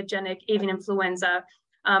pathogenic avian influenza.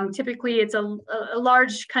 Typically, it's a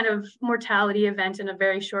large kind of mortality event in a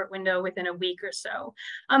very short window within a week or so.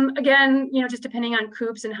 Again, you know, just depending on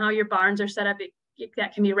coops and how your barns are set up,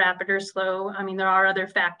 that can be rapid or slow. I mean, there are other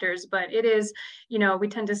factors, but it is, you know, we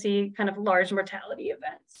tend to see kind of large mortality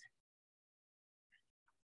events.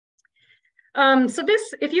 So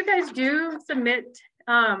this, if you guys do submit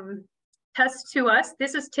tests to us,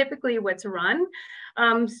 this is typically what's run.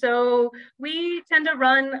 So we tend to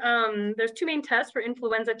run, there's 2 main tests for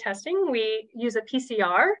influenza testing. We use a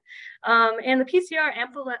PCR, and the PCR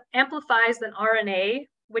amplifies an RNA,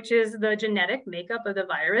 which is the genetic makeup of the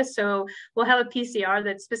virus. So we'll have a PCR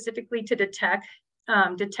that's specifically to detect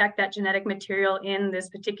that genetic material in this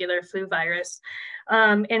particular flu virus.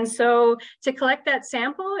 And so to collect that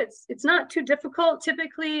sample, it's not too difficult.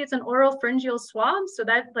 Typically, it's an oral pharyngeal swab. So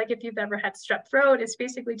that, like if you've ever had strep throat, it's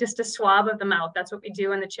basically just a swab of the mouth. That's what we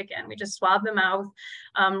do in the chicken. We just swab the mouth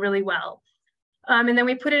really well. And then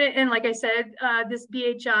we put it in, like I said, this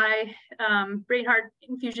BHI brain heart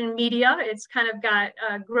infusion media. It's kind of got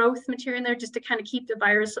growth material in there just to kind of keep the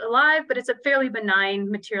virus alive, but it's a fairly benign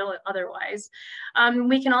material otherwise.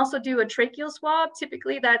 We can also do a tracheal swab.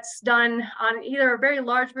 Typically that's done on either a very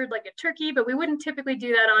large bird like a turkey, but we wouldn't typically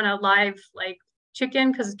do that on a live like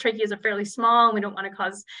chicken because tracheas are fairly small and we don't want to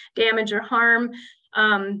cause damage or harm.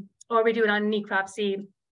 Or we do it on necropsy.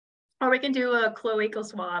 Or we can do a cloacal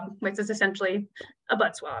swab, which is essentially a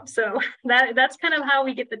butt swab. So that's kind of how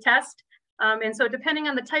we get the test. And so depending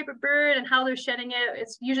on the type of bird and how they're shedding it,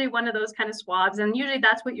 it's usually one of those kind of swabs. And usually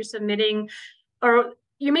that's what you're submitting, or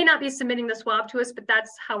you may not be submitting the swab to us, but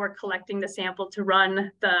that's how we're collecting the sample to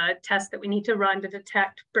run the test that we need to run to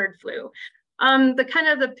detect bird flu. The kind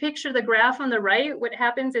of the picture, the graph on the right, what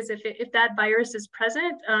happens is if that virus is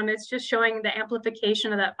present, it's just showing the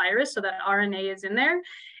amplification of that virus, so that RNA is in there.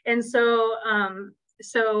 And so,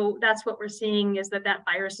 so that's what we're seeing is that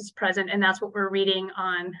virus is present, and that's what we're reading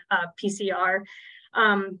on PCR.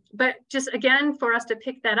 But just again, for us to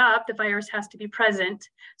pick that up, the virus has to be present.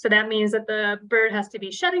 So that means that the bird has to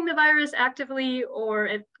be shedding the virus actively, or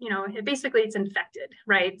basically it's infected,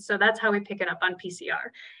 right? So that's how we pick it up on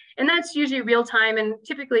PCR. And that's usually real time. And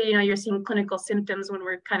typically, you're seeing clinical symptoms when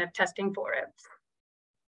we're kind of testing for it.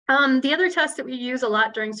 The other test that we use a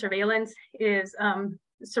lot during surveillance is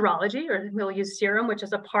serology, or we'll use serum, which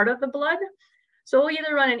is a part of the blood. So we'll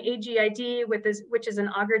either run an AGID, which is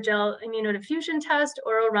an agar gel immunodiffusion test,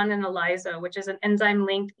 or we'll run an ELISA, which is an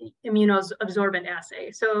enzyme-linked immunoabsorbent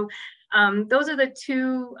assay. So those are the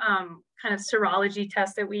two kind of serology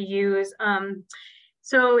tests that we use.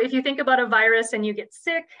 So if you think about a virus and you get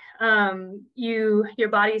sick, your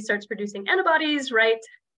body starts producing antibodies, right?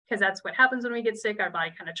 Because that's what happens when we get sick. Our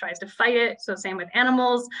body kind of tries to fight it. So same with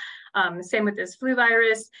animals, same with this flu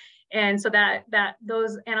virus. And so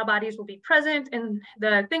those antibodies will be present. And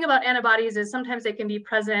the thing about antibodies is sometimes they can be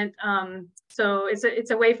present. So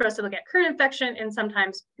it's a way for us to look at current infection and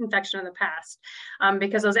sometimes infection in the past,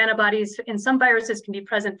 because those antibodies in some viruses can be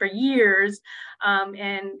present for years.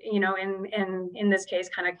 And in this case,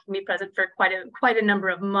 kind of can be present for quite a number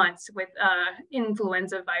of months with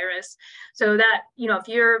influenza virus. So that, if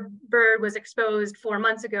your bird was exposed 4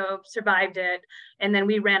 months ago, survived it, and then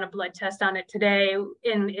we ran a blood test on it today,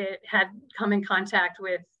 and it had come in contact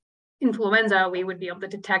with influenza, we would be able to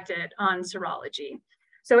detect it on serology.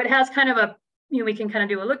 So it has kind of we can kind of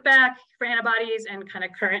do a look back for antibodies and kind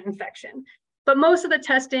of current infection. But most of the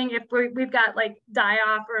testing, if we've got like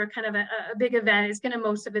die-off or kind of a big event,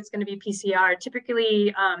 most of it's going to be PCR.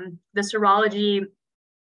 Typically, the serology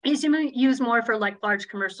is used more for like large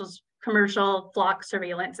commercial flock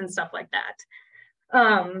surveillance and stuff like that.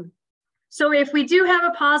 So if we do have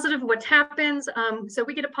a positive, what happens? So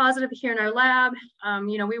we get a positive here in our lab.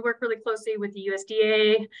 We work really closely with the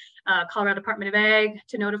USDA, Colorado Department of Ag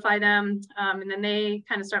to notify them. And then they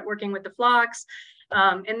kind of start working with the flocks.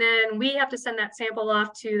 And then we have to send that sample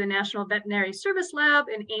off to the National Veterinary Service Lab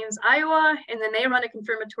in Ames, Iowa. And then they run a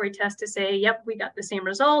confirmatory test to say, yep, we got the same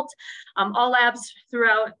result. All labs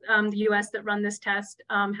throughout the US that run this test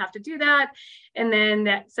have to do that. And then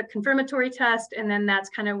that's a confirmatory test. And then that's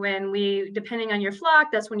kind of when depending on your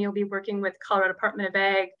flock, that's when you'll be working with Colorado Department of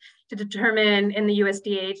Ag to determine, in the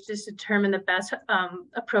USDA, to just determine the best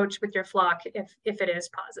approach with your flock if it is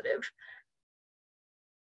positive.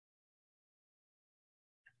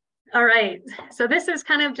 All right, so this is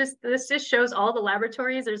kind of this just shows all the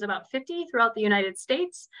laboratories. There's about 50 throughout the United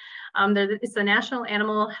States. It's the National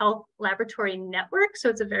Animal Health Laboratory Network, so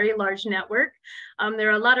it's a very large network. There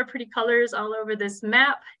are a lot of pretty colors all over this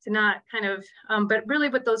map to not kind of, but really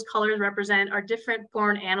what those colors represent are different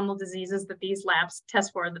foreign animal diseases that these labs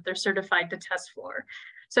test for, that they're certified to test for.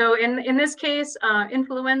 So in this case,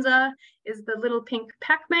 influenza is the little pink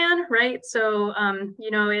Pac-Man, right? So, I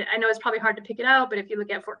know it's probably hard to pick it out, but if you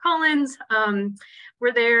look at Fort Collins,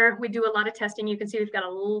 we're there, we do a lot of testing. You can see we've got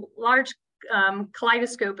a large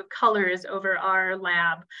kaleidoscope of colors over our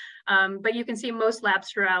lab. But you can see most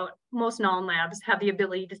known labs have the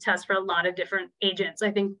ability to test for a lot of different agents.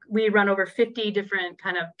 I think we run over 50 different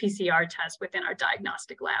kind of PCR tests within our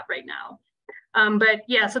diagnostic lab right now. But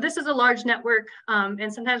yeah, so this is a large network,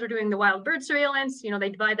 and sometimes we're doing the wild bird surveillance. They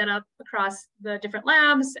divide that up across the different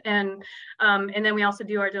labs, and then we also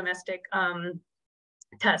do our domestic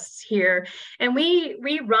tests here, and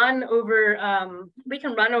we run over we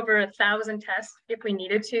can run over 1,000 tests if we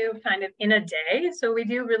needed to, kind of in a day. So we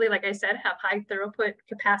do really, like I said, have high throughput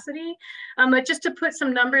capacity. But just to put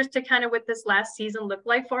some numbers to kind of what this last season looked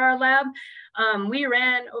like for our lab, we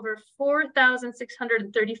ran over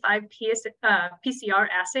 4,635 PCR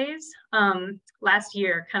assays last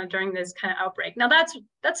year, kind of during this kind of outbreak. Now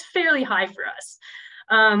that's fairly high for us.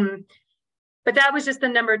 But that was just the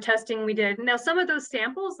number of testing we did. Now, some of those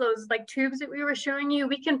samples, those like tubes that we were showing you,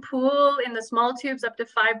 we can pool in the small tubes up to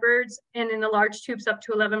 5 birds and in the large tubes up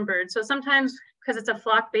to 11 birds. So sometimes, because it's a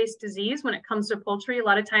flock-based disease, when it comes to poultry, a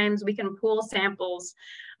lot of times we can pool samples.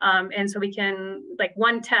 And so we can, like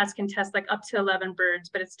one test can test like up to 11 birds,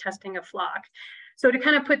 but it's testing a flock. So to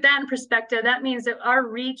kind of put that in perspective, that means that our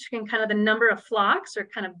reach and kind of the number of flocks or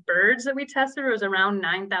kind of birds that we tested was around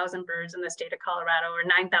 9,000 birds in the state of Colorado, or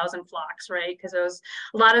 9,000 flocks, right? Because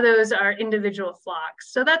a lot of those are individual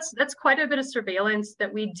flocks. So that's quite a bit of surveillance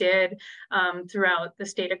that we did throughout the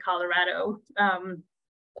state of Colorado,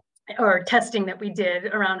 or testing that we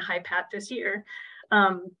did around high path this year.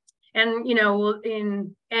 And, you know,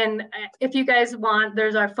 if you guys want,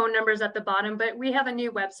 there's our phone numbers at the bottom, but we have a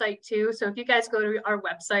new website too. So if you guys go to our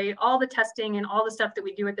website, all the testing and all the stuff that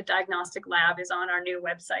we do at the diagnostic lab is on our new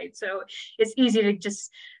website. So it's easy to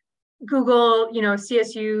just Google, you know,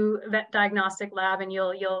 CSU Vet Diagnostic Lab, and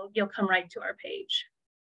you'll come right to our page.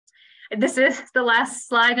 And this is the last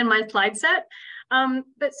slide in my slide set.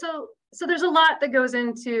 But so there's a lot that goes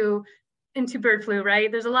into bird flu, right?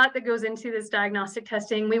 There's a lot that goes into this diagnostic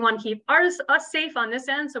testing. We want to keep us safe on this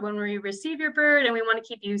end. So when we receive your bird, and we want to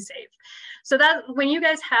keep you safe. So that when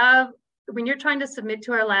you're trying to submit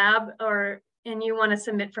to our lab, and you want to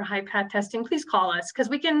submit for high path testing, please call us, because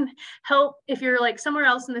we can help. If you're like somewhere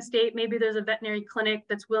else in the state, maybe there's a veterinary clinic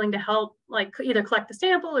that's willing to help, like either collect the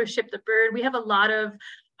sample or ship the bird. We have a lot of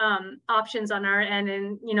options on our end,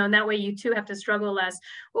 and you know, and that way you too have to struggle less.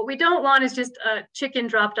 What we don't want is just a chicken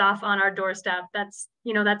dropped off on our doorstep. That's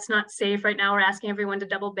not safe right now. We're asking everyone to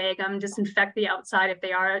double bag them, disinfect the outside if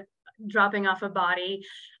they are dropping off a body,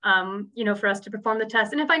 you know, for us to perform the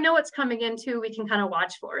test. And if I know it's coming in too, we can kind of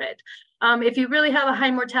watch for it. If you really have a high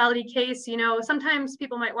mortality case, you know, sometimes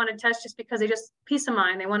people might want to test just because they just peace of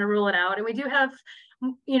mind, they want to rule it out. And we do have,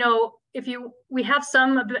 you know, we have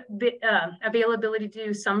some availability to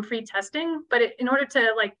do some free testing, but in order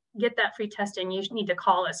to like get that free testing, you need to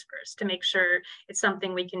call us first to make sure it's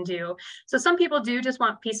something we can do. So some people do just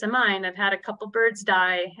want peace of mind. I've had a couple birds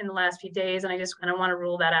die in the last few days, and I just kind of want to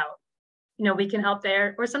rule that out. You know, we can help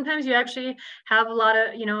there. Or sometimes you actually have a lot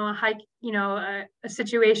of, you know, a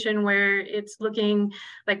situation where it's looking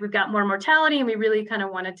like we've got more mortality and we really kind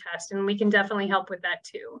of want to test, and we can definitely help with that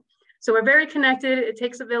too. So we're very connected. It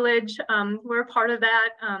takes a village. We're a part of that.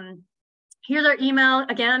 Here's our email.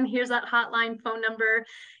 Again, here's that hotline phone number.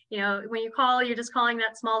 You know, when you call, you're just calling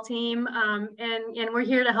that small team. And we're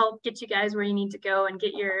here to help get you guys where you need to go and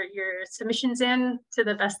get your submissions in to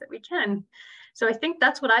the best that we can. So I think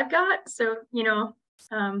that's what I've got. So, you know,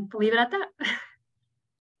 leave it at that.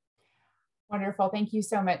 Wonderful. Thank you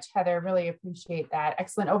so much, Heather. Really appreciate that.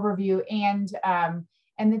 Excellent overview and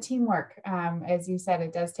the teamwork. As you said,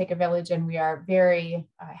 it does take a village, and we are very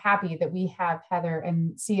happy that we have Heather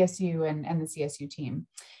and CSU and the CSU team.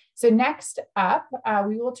 So next up,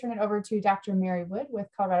 we will turn it over to Dr. Mary Wood with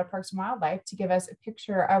Colorado Parks and Wildlife to give us a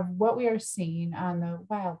picture of what we are seeing on the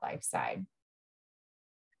wildlife side.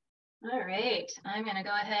 All right, I'm going to go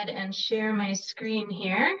ahead and share my screen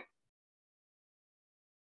here.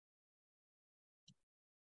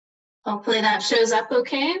 Hopefully that shows up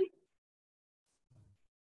okay.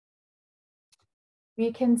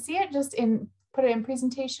 We can see it, just put it in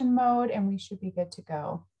presentation mode, and we should be good to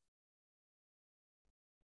go.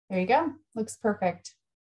 There you go. Looks perfect.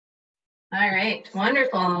 All right,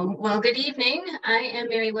 wonderful. Well, good evening. I am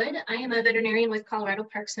Mary Wood. I am a veterinarian with Colorado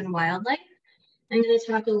Parks and Wildlife. I'm going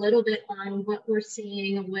to talk a little bit on what we're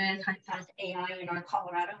seeing with high-path AI in our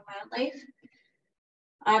Colorado wildlife.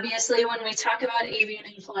 Obviously, when we talk about avian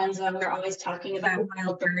influenza, we're always talking about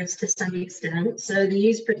wild birds to some extent. So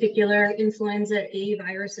these particular influenza A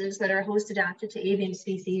viruses that are host adapted to avian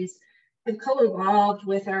species have co-evolved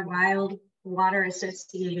with our wild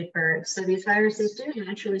water-associated birds. So these viruses do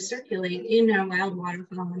naturally circulate in our wild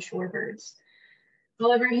waterfowl and shorebirds.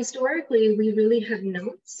 However, historically, we really have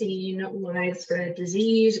not seen widespread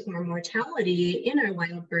disease or mortality in our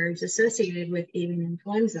wild birds associated with avian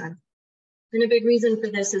influenza. And a big reason for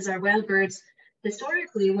this is our wild birds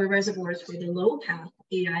historically were reservoirs for the low-path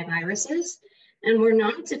AI viruses, and were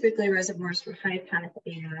not typically reservoirs for high-path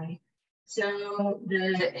AI. So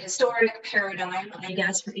the historic paradigm, I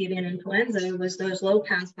guess, for avian influenza was those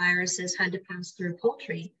low-path viruses had to pass through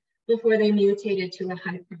poultry before they mutated to a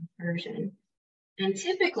high-path version. And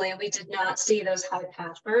typically, we did not see those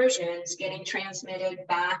high-path versions getting transmitted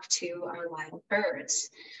back to our wild birds.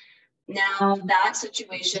 Now that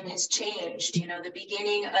situation has changed. You know, the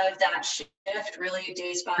beginning of that shift really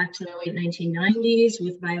dates back to the late 1990s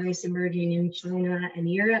with virus emerging in China and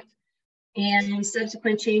Europe, and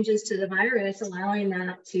subsequent changes to the virus allowing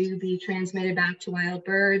that to be transmitted back to wild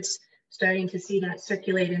birds, starting to see that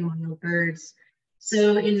circulate in wild birds.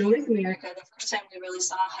 So in North America, the first time we really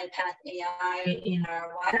saw high-path AI in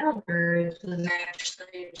our wild birds was actually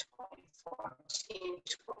in 2014,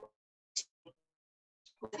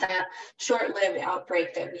 with that short-lived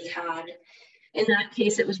outbreak that we had. In that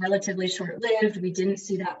case, it was relatively short-lived. We didn't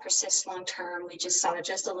see that persist long-term. We just saw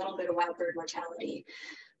just a little bit of wild bird mortality.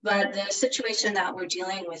 But the situation that we're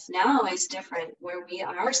dealing with now is different, where we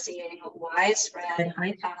are seeing widespread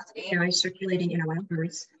high-path AI circulating in our wild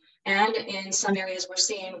birds. And in some areas, we're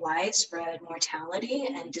seeing widespread mortality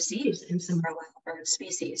and disease in some of our wild bird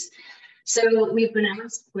species. So we've been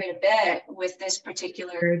asked quite a bit with this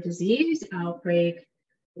particular disease outbreak,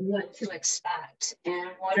 what to expect and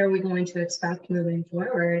what are we going to expect moving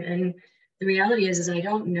forward. And the reality is I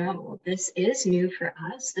don't know. This is new for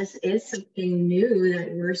us. This is something new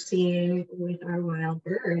that we're seeing with our wild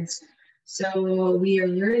birds. So we are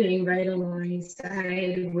learning right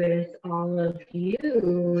alongside with all of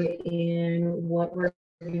you in what we're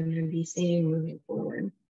going to be seeing moving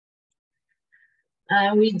forward.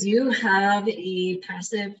 We do have a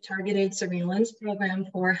passive targeted surveillance program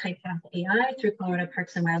for high-path AI through Colorado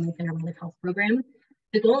Parks and Wildlife and our Wildlife Health Program.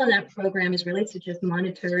 The goal of that program is really to just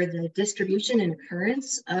monitor the distribution and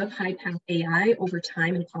occurrence of high-path AI over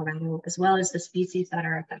time in Colorado, as well as the species that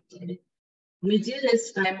are affected. We do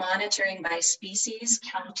this by monitoring by species,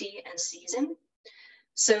 county, and season.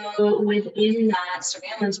 So within that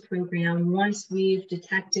surveillance program, once we've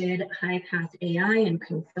detected high-path AI and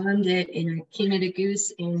confirmed it in a Canada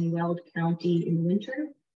goose in Weld County in winter,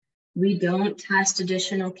 we don't test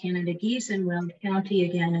additional Canada geese in Weld County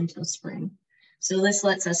again until spring. So this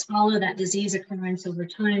lets us follow that disease occurrence over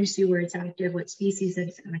time, see where it's active, what species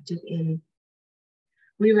it's active in.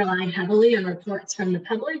 We rely heavily on reports from the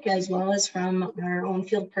public as well as from our own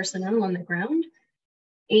field personnel on the ground.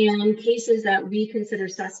 And cases that we consider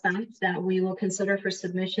suspect that we will consider for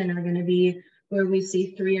submission are going to be where we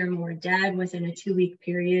see 3 or more dead within a 2-week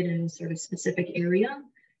period in a sort of specific area.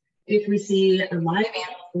 If we see a live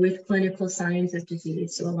animal with clinical signs of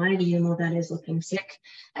disease, so a live animal that is looking sick.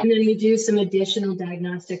 And then we do some additional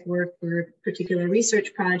diagnostic work for particular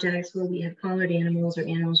research projects where we have collared animals or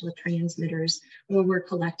animals with transmitters, where we're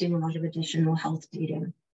collecting a lot of additional health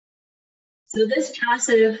data. So this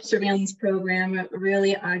passive surveillance program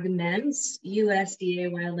really augments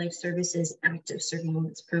USDA Wildlife Services active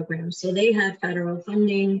surveillance program. So they have federal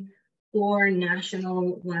funding for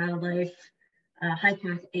national wildlife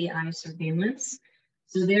high-path AI surveillance.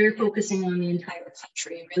 So they're focusing on the entire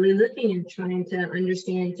country, really looking and trying to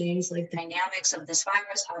understand things like dynamics of this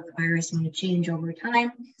virus, how the virus might change over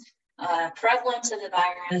time, prevalence of the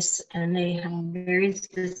virus, and they have very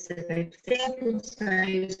specific sample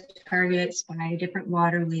size targets by different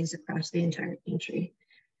waterways across the entire country.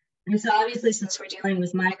 And so obviously, since we're dealing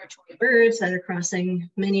with migratory birds that are crossing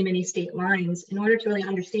many, many state lines, in order to really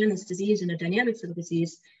understand this disease and the dynamics of the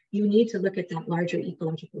disease, you need to look at that larger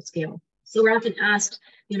ecological scale. So we're often asked,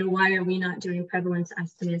 you know, why are we not doing prevalence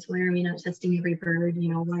estimates? Why are we not testing every bird? You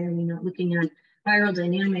know, why are we not looking at viral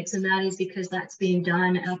dynamics? And that is because that's being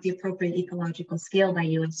done at the appropriate ecological scale by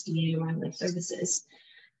USDA Wildlife Services.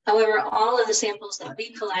 However, all of the samples that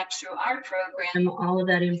we collect through our program, all of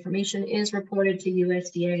that information is reported to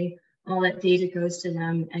USDA. All that data goes to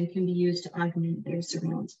them and can be used to augment their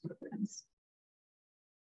surveillance programs.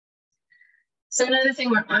 So another thing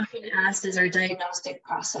we're often asked is our diagnostic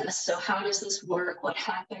process. So how does this work? What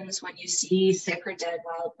happens when you see sick or dead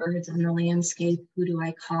wild birds on the landscape? Who do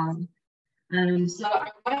I call? So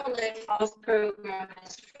our wildlife health program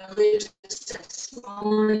is really just a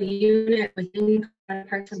small unit within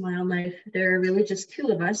Parks and Wildlife. There are really just 2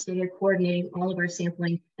 of us that are coordinating all of our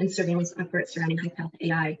sampling and surveillance efforts surrounding high-path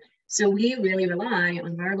AI. So we really rely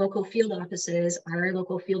on our local field offices, our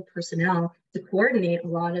local field personnel to coordinate a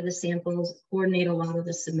lot of the samples, coordinate a lot of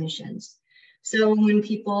the submissions. So when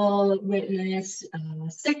people witness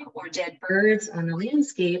sick or dead birds on the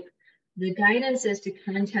landscape, the guidance is to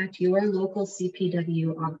contact your local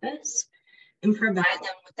CPW office and provide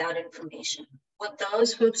them with that information. What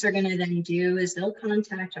those folks are going to then do is they'll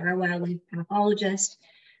contact our wildlife pathologist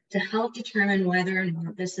to help determine whether or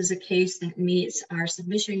not this is a case that meets our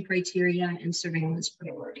submission criteria and surveillance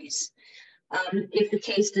priorities. If the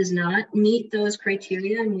case does not meet those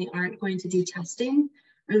criteria and we aren't going to do testing,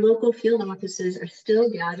 our local field offices are still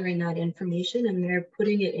gathering that information and they're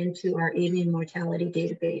putting it into our avian mortality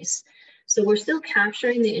database. So we're still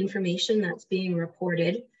capturing the information that's being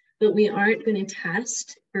reported, but we aren't going to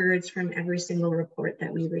test birds from every single report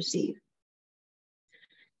that we receive.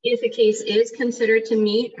 If a case is considered to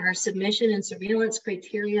meet our submission and surveillance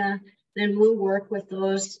criteria, then we'll work with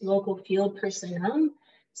those local field personnel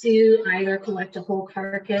to either collect a whole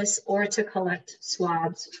carcass or to collect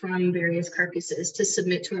swabs from various carcasses to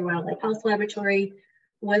submit to a wildlife health laboratory.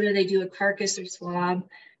 Whether they do a carcass or swab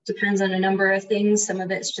depends on a number of things. Some of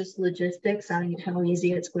it's just logistics on how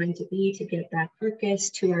easy it's going to be to get that carcass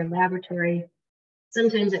to our laboratory.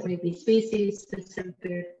 Sometimes it might be species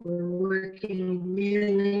specific. We're working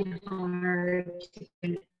really hard to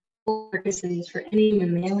get carcasses for any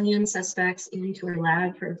mammalian suspects into our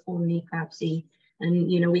lab for a full necropsy.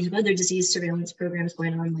 And, you know, we have other disease surveillance programs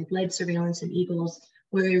going on, like lead surveillance and eagles,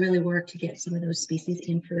 where we really work to get some of those species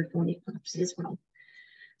in for a full necropsy as well.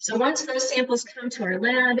 So once those samples come to our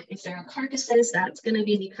lab, if there are carcasses, that's going to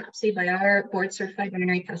be necropsy by our board certified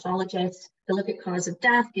veterinary pathologist to look at cause of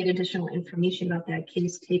death, get additional information about that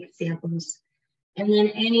case, take samples. And then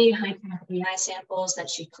any high-path AI samples that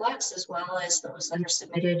she collects, as well as those that are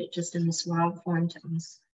submitted just in the swab form to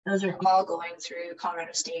us, those are all going through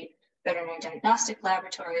Colorado State Veterinary Diagnostic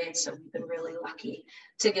Laboratory. So we've been really lucky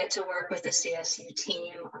to get to work with the CSU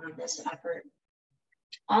team on this effort.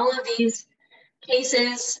 All of these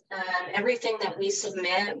cases, everything that we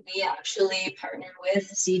submit, we actually partner with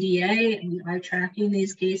CDA and we are tracking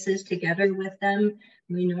these cases together with them.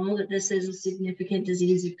 We know that this is a significant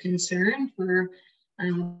disease of concern for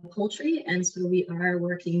poultry, and so we are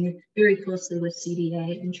working very closely with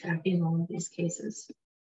CDA and tracking all of these cases.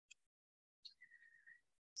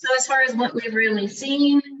 So as far as what we've really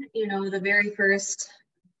seen, you know, the very first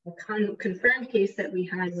confirmed case that we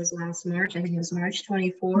had was last March. I think it was March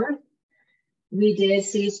 24th. We did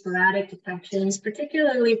see sporadic detections,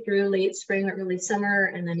 particularly through late spring or early summer,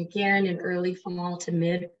 and then again in early fall to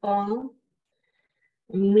mid-fall.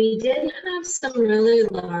 We did have some really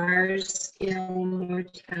large-scale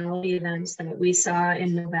mortality events that we saw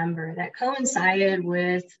in November that coincided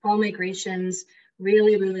with fall migrations,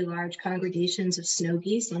 really large congregations of snow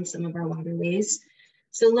geese on some of our waterways.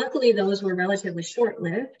 So luckily, those were relatively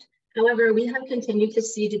short-lived. However, we have continued to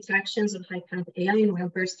see detections of high-path AI in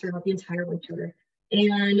wild birds throughout the entire winter.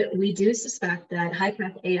 And we do suspect that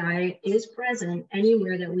high-path AI is present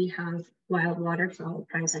anywhere that we have wild waterfowl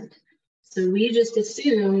present. So we just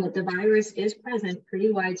assume that the virus is present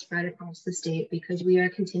pretty widespread across the state because we are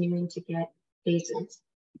continuing to get cases.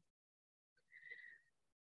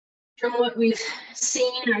 From what we've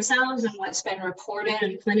seen ourselves and what's been reported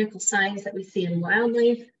and clinical signs that we see in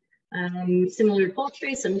wildlife, similar to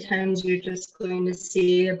poultry, sometimes you're just going to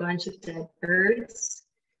see a bunch of dead birds.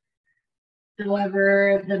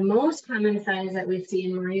 However, the most common signs that we see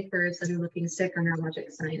in live birds that are looking sick are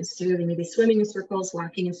neurologic signs. So they may be swimming in circles,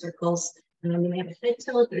 walking in circles, they may have a head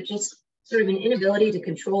tilt or just sort of an inability to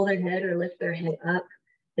control their head or lift their head up.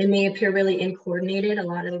 They may appear really uncoordinated. A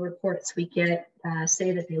lot of the reports we get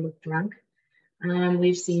say that they look drunk.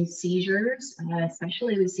 We've seen seizures,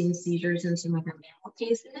 especially we've seen seizures in some of our mammal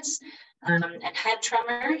cases, and head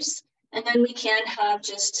tremors. And then we can have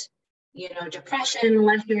just, you know, depression,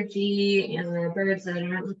 lethargy, birds that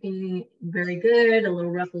aren't looking very good, a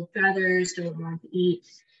little ruffled feathers, don't want to eat.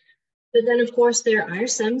 But then, of course, there are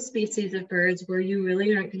some species of birds where you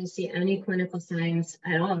really aren't going to see any clinical signs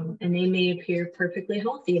at all, and they may appear perfectly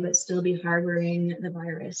healthy, but still be harboring the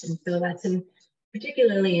virus. And so that's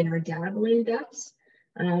particularly in our dabbling ducks,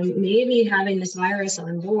 maybe having this virus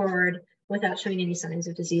on board without showing any signs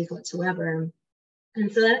of disease whatsoever.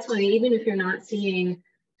 And so that's why even if you're not seeing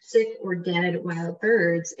sick or dead wild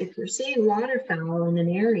birds, if you're seeing waterfowl in an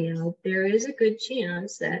area, there is a good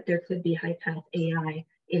chance that there could be high-path AI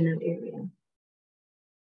in that area.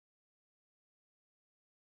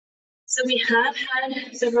 So we have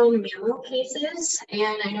had several mammal cases,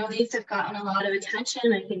 and I know these have gotten a lot of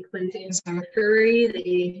attention. I think when things are furry,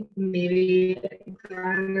 they maybe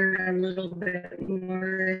garner a little bit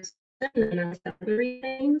more than other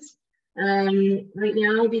things. Right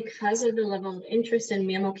now, because of the level of interest in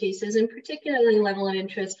mammal cases, and particularly level of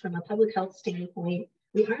interest from a public health standpoint,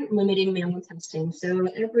 we aren't limiting mammal testing. So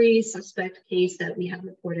every suspect case that we have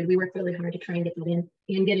reported, we work really hard to try and get that in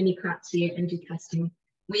and get a necropsy and do testing.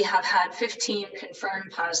 We have had 15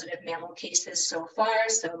 confirmed positive mammal cases so far,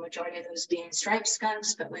 so majority of those being striped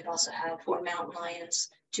skunks, but we've also had 4 mountain lions,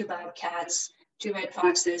 2 bobcats, 2 red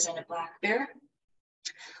foxes, and a black bear.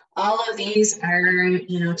 All of these are,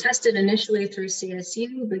 tested initially through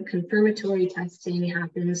CSU, but confirmatory testing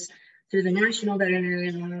happens through the National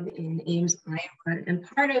Veterinary Lab in Ames, Iowa. And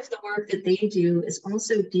part of the work that they do is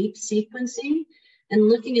also deep sequencing and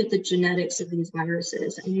looking at the genetics of these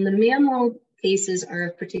viruses. And the mammal cases are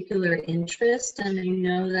of particular interest, and I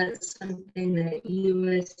know that's something that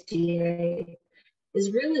USDA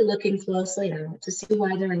is really looking closely at to see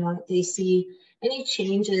whether or not they see any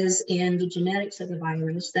changes in the genetics of the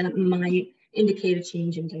virus that might indicate a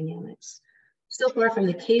change in dynamics. So far from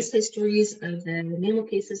the case histories of the mammal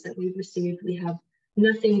cases that we've received, we have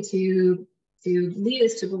nothing to lead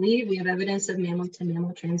us to believe we have evidence of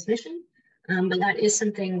mammal-to-mammal transmission, but that is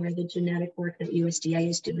something where the genetic work that USDA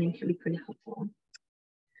is doing can be pretty helpful.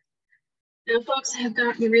 Now, folks have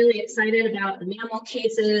gotten really excited about the mammal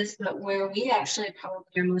cases, but where we actually probably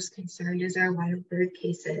are most concerned is our wild bird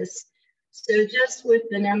cases. So just with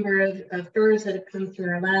the number of birds that have come through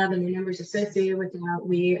our lab and the numbers associated with that,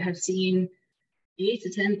 we have seen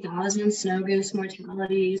 8,000 to 10,000 snow goose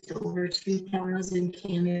mortalities, over 2,000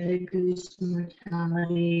 Canada goose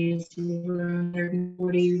mortalities, over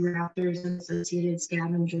 140 raptors and associated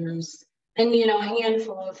scavengers, and a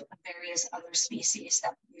handful of various other species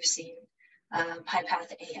that we've seen high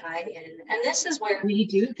path AI in. And this is where we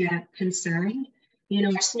do get concerned.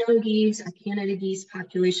 Our snow geese, our Canada geese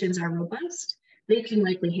populations are robust. They can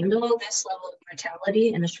likely handle this level of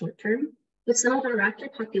mortality in the short term, but some of our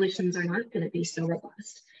raptor populations are not going to be so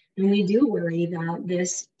robust. And we do worry that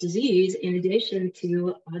this disease, in addition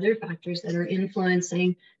to other factors that are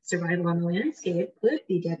influencing survival on the landscape, could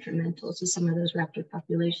be detrimental to some of those raptor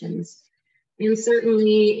populations. And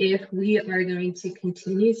certainly, if we are going to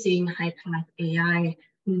continue seeing high path AI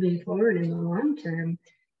moving forward in the long term,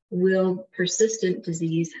 will persistent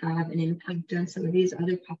disease have an impact on some of these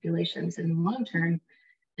other populations in the long term?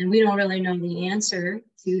 And we don't really know the answer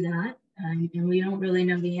to that. And we don't really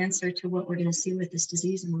know the answer to what we're going to see with this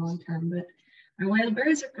disease in the long term. But our wild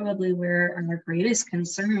birds are probably where our greatest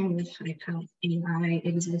concern with high path AI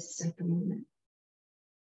exists at the moment.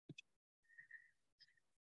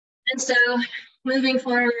 And so moving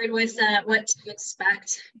forward with what to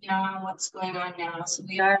expect, what's going on now. So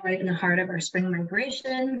we are right in the heart of our spring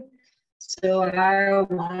migration. So our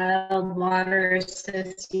wild water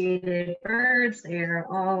associated birds, they are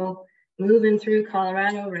all moving through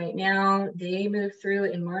Colorado right now. They move through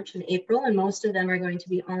in March and April, and most of them are going to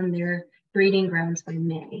be on their breeding grounds by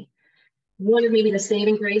May. One of maybe the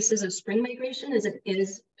saving graces of spring migration is it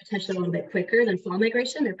is potentially a little bit quicker than fall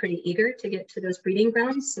migration. They're pretty eager to get to those breeding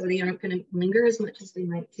grounds, so they aren't going to linger as much as they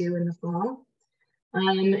might do in the fall.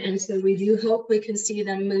 And so we do hope we can see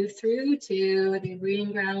them move through to the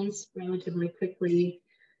breeding grounds relatively quickly.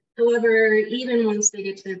 However, even once they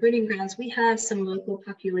get to their breeding grounds, we have some local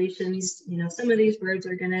populations. Some of these birds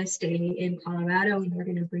are going to stay in Colorado and they're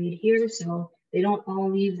going to breed here, so they don't all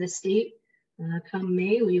leave the state. Come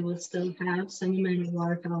May, we will still have some amount of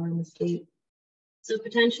waterfowl in the state. So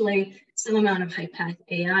potentially some amount of high path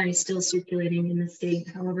AI still circulating in the state.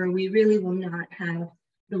 However, we really will not have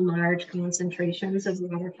the large concentrations of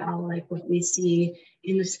waterfowl like what we see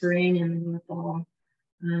in the spring and in the fall.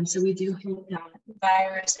 So we do hope that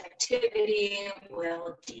virus activity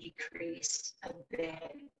will decrease a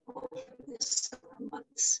bit over the summer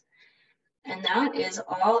months. And that is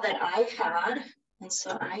all that I had. And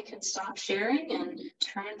so I can stop sharing and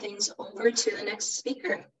turn things over to the next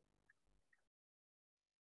speaker.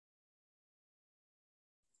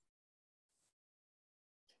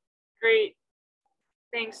 Great.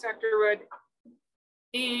 Thanks, Dr. Wood.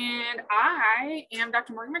 And I am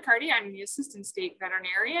Dr. Morgan McCarty. I'm the Assistant State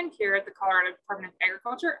Veterinarian here at the Colorado Department of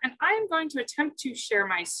Agriculture, and I am going to attempt to share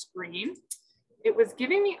my screen. It was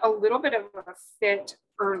giving me a little bit of a fit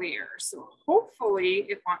earlier, so hopefully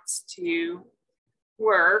it wants to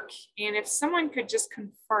work. And if someone could just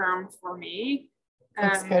confirm for me.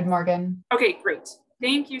 Looks good, Morgan. Okay, great.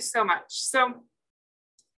 Thank you so much. So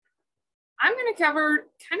I'm going to cover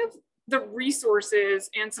kind of the resources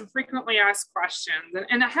and some frequently asked questions.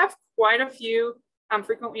 And I have quite a few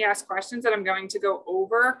frequently asked questions that I'm going to go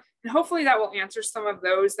over. And hopefully that will answer some of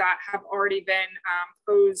those that have already been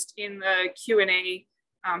posed in the Q&A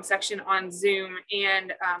section on Zoom.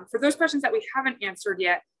 And for those questions that we haven't answered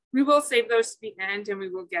yet, we will save those to the end and we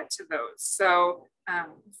will get to those. So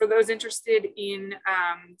for those interested in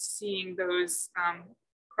seeing those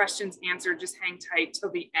questions answered, just hang tight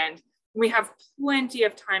till the end. We have plenty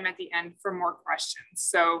of time at the end for more questions.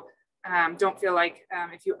 So don't feel like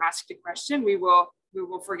if you asked a question, we will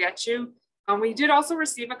forget you. We did also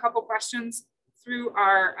receive a couple questions through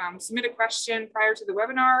our submit a question prior to the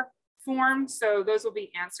webinar form. So those will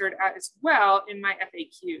be answered as well in my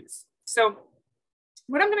FAQs. So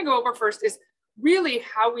what I'm going to go over first is really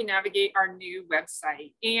how we navigate our new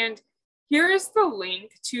website. And here is the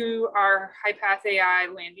link to our HiPath AI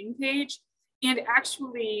landing page. And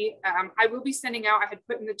actually, I will be sending out, I had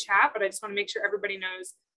put in the chat, but I just want to make sure everybody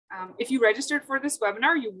knows, if you registered for this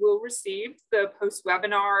webinar, you will receive the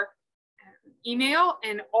post-webinar email,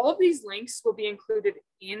 and all of these links will be included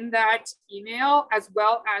in that email, as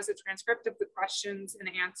well as a transcript of the questions and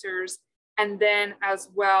answers. And then as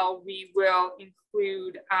well, we will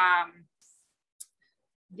include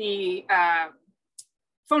the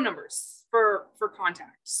phone numbers for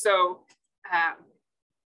contact. So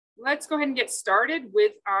let's go ahead and get started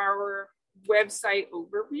with our website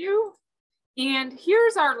overview. And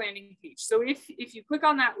here's our landing page. So if you click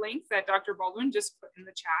on that link that Dr. Baldwin just put in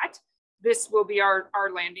the chat, this will be our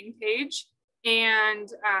landing page. And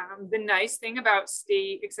the nice thing about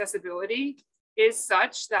state accessibility is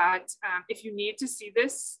such that if you need to see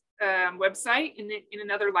this website in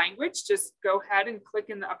another language, just go ahead and click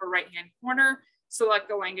in the upper right-hand corner, select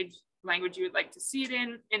the language you would like to see it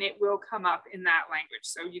in, and it will come up in that language.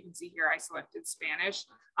 So you can see here I selected Spanish,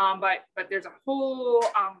 but there's a whole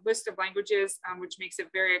list of languages, which makes it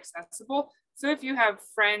very accessible. So if you have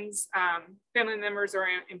friends, family members, or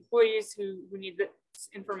employees who need this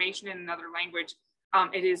information in another language,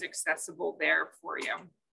 it is accessible there for you.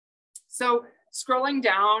 So scrolling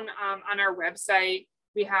down on our website,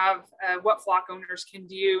 we have what flock owners can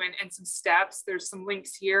do and some steps. There's some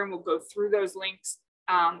links here, and we'll go through those links.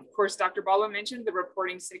 Of course, Dr. Baldwin mentioned the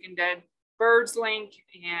reporting sick and dead birds link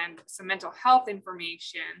and some mental health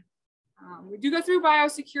information. We do go through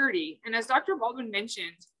biosecurity. And as Dr. Baldwin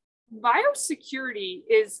mentioned, biosecurity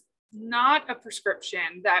is not a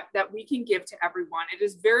prescription that we can give to everyone. It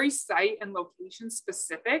is very site and location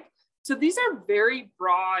specific. So these are very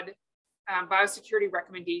broad biosecurity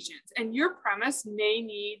recommendations, and your premise may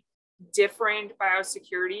need different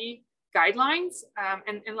biosecurity guidelines.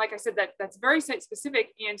 And like I said, that's very site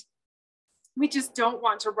specific, and we just don't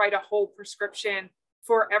want to write a whole prescription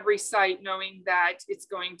for every site, knowing that it's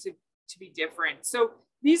going to be different. So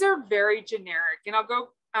these are very generic, and I'll go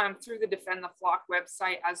through the Defend the Flock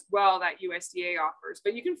website as well that USDA offers,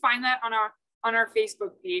 but you can find that on our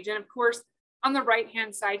Facebook page. And of course, on the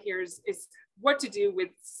right-hand side here is what to do with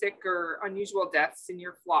sick or unusual deaths in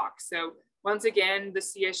your flock. So once again, the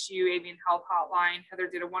CSU Avian Health Hotline, Heather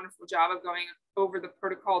did a wonderful job of going over the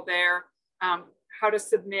protocol there, how to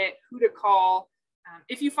submit, who to call.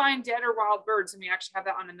 If you find dead or wild birds, and we actually have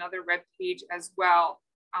that on another web page as well.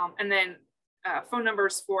 And then phone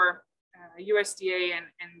numbers for USDA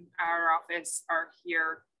and our office are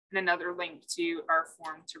here, and another link to our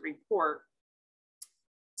form to report.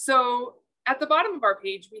 So at the bottom of our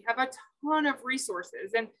page, we have a ton of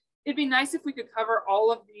resources, and it'd be nice if we could cover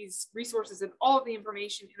all of these resources and all of the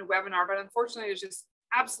information in a webinar, but unfortunately, there's just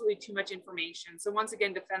absolutely too much information. So once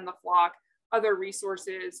again, Defend the Flock, other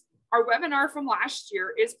resources. Our webinar from last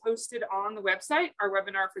year is posted on the website. Our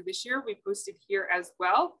webinar for this year, we posted here as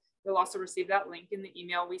well. You'll also receive that link in the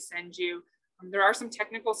email we send you. There are some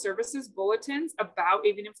technical services bulletins about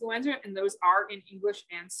avian influenza, and those are in English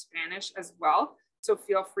and Spanish as well. So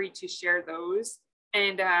feel free to share those.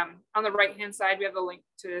 And on the right-hand side, we have the link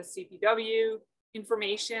to CPW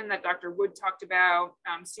information that Dr. Wood talked about,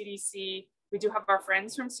 CDC. We do have our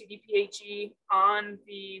friends from CDPHE on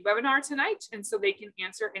the webinar tonight, and so they can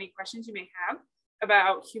answer any questions you may have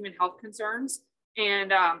about human health concerns.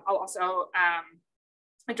 And I'll also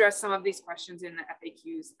address some of these questions in the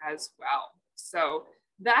FAQs as well. So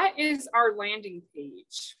that is our landing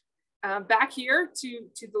page. Back here to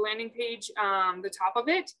the landing page, the top of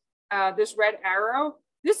it, this red arrow,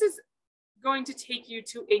 this is going to take you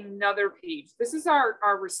to another page. This is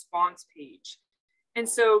our response page. And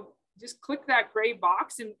so just click that gray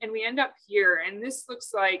box and we end up here. And this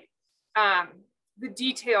looks like the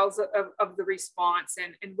details of the response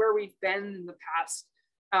and where we've been in the past,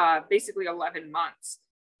 basically 11 months.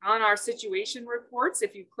 On our situation reports,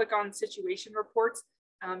 if you click on situation reports,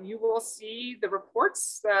 you will see the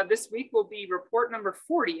reports. This week will be report number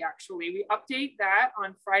 40, actually. We update that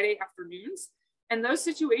on Friday afternoons. And those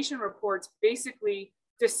situation reports basically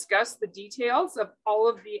discuss the details of all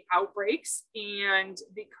of the outbreaks and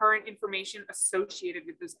the current information associated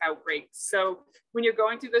with those outbreaks. So when you're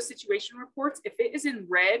going through those situation reports, if it is in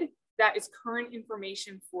red, that is current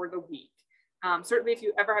information for the week. Certainly, if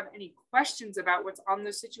you ever have any questions about what's on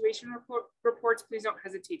those situation reports, please don't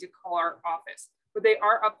hesitate to call our office. But they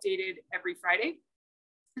are updated every Friday,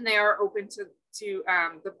 and they are open to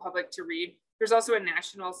the public to read. There's also a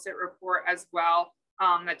national SIT report as well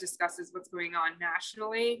that discusses what's going on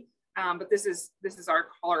nationally. But this is our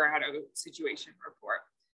Colorado situation report.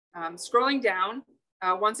 Scrolling down,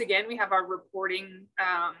 once again, we have our reporting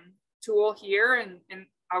tool here, and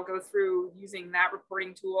I'll go through using that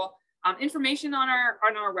reporting tool. Information on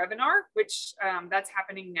our webinar, which that's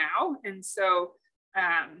happening now, and so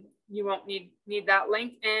you won't need that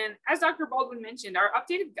link. And as Dr. Baldwin mentioned, our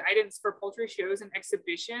updated guidance for poultry shows and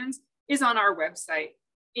exhibitions is on our website.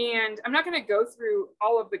 And I'm not going to go through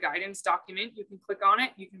all of the guidance document. You can click on it,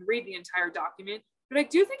 you can read the entire document, but I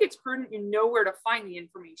do think it's prudent you know where to find the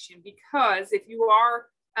information, because if you are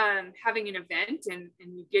having an event and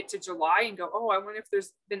you get to July and go, oh, I wonder if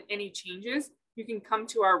there's been any changes, you can come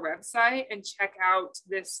to our website and check out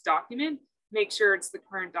this document, make sure it's the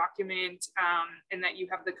current document and that you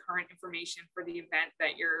have the current information for the event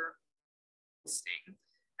that you're hosting.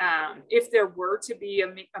 If there were to be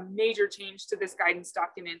a major change to this guidance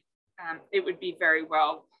document, it would be very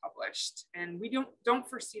well published. And we don't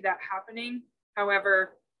foresee that happening.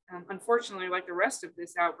 However, unfortunately, like the rest of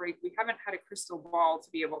this outbreak, we haven't had a crystal ball to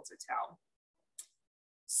be able to tell.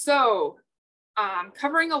 So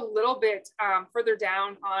covering a little bit further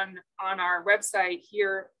down on our website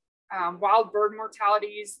here, wild bird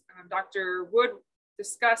mortalities, Dr. Wood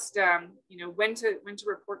discussed when to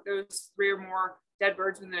report those 3 or more dead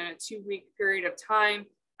birds within a 2-week period of time.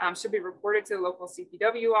 Should be reported to the local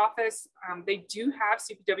CPW office.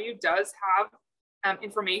 CPW does have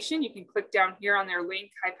information. You can click down here on their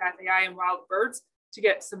link, high path AI and wild birds, to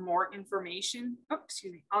get some more information,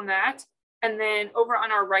 on that. And then over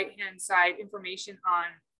on our right-hand side, information on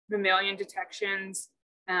mammalian detections,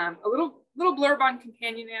 a little blurb on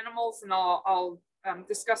companion animals, and I'll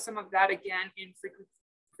discuss some of that again in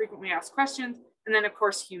frequently asked questions, and then of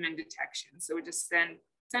course human detection. So we just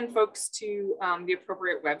send folks to the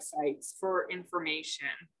appropriate websites for information.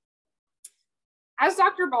 As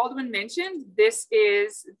Dr. Baldwin mentioned, this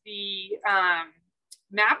is the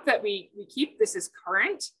map that we keep. This is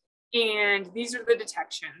current, and these are the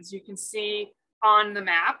detections. You can see on the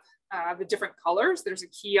map the different colors. There's a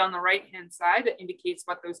key on the right-hand side that indicates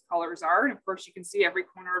what those colors are. And of course, you can see every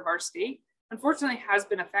corner of our state, unfortunately, has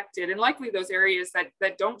been affected. And likely those areas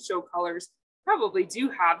that don't show colors probably do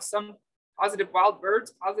have some positive wild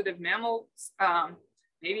birds, positive mammals,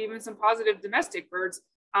 maybe even some positive domestic birds.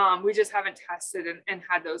 We just haven't tested and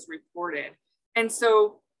had those reported. And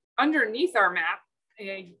so underneath our map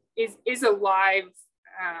is a live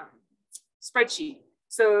spreadsheet.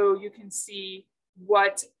 So you can see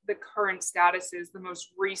what the current status is. The most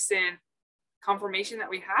recent confirmation that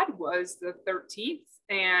we had was the 13th,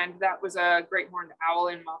 and that was a great horned owl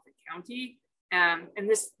in Moffat County. And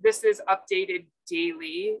this is updated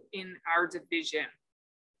daily in our division.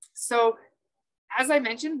 So as I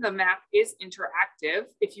mentioned, the map is interactive.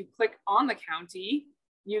 If you click on the county,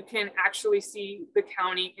 you can actually see the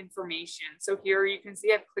county information. So here you can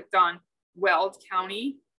see I've clicked on Weld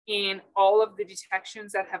County, and all of the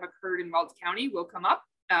detections that have occurred in Weld County will come up.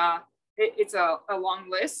 It's a long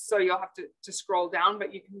list, so you'll have to scroll down,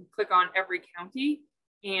 but you can click on every county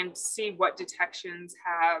and see what detections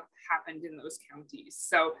have happened in those counties.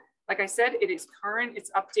 So like I said, it is current,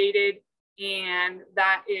 it's updated, and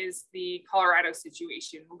that is the Colorado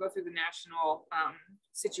situation. We'll go through the national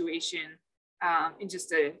situation in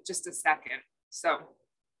just a second. So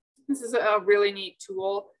this is a really neat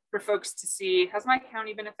tool for folks to see, has my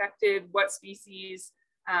county been affected? What species,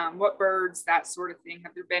 what birds, that sort of thing.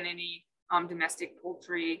 Have there been any domestic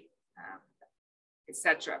poultry,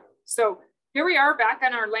 etc. So here we are back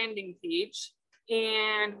on our landing page,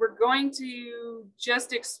 and we're going to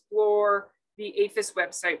just explore the APHIS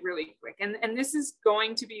website really quick. And this is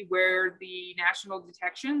going to be where the national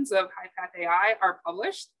detections of high path AI are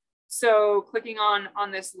published. So clicking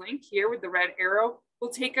on this link here with the red arrow will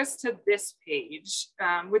take us to this page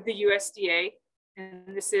with the USDA.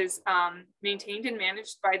 And this is maintained and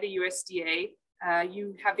managed by the USDA.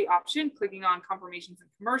 You have the option clicking on confirmations in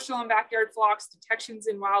commercial and backyard flocks, detections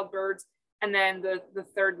in wild birds, and then the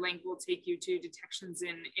third link will take you to detections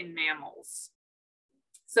in mammals.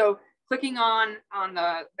 So clicking on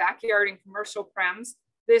the backyard and commercial prems,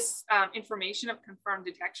 this information of confirmed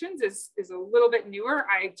detections is a little bit newer.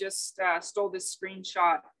 I just stole this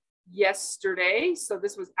screenshot yesterday. So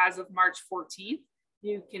this was as of March 14th.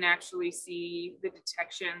 You can actually see the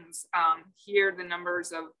detections here, the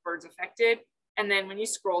numbers of birds affected. And then when you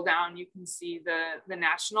scroll down, you can see the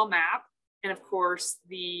national map. And of course,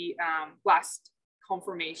 the last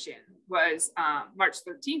confirmation was March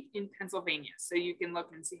 13th in Pennsylvania. So you can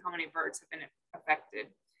look and see how many birds have been affected,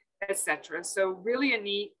 etc. So really a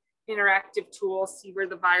neat interactive tool, see where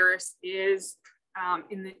the virus is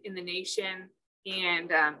in the nation,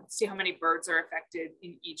 and see how many birds are affected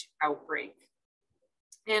in each outbreak.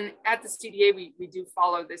 And at the CDA, we do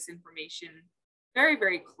follow this information very,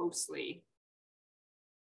 very closely.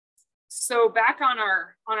 So back on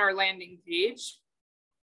our landing page,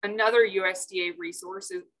 another USDA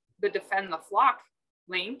resource is the Defend the Flock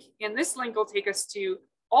link. And this link will take us to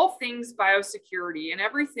all things biosecurity and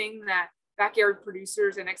everything that backyard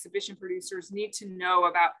producers and exhibition producers need to know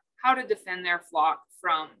about how to defend their flock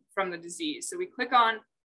from the disease. So we click on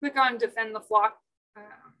Defend the Flock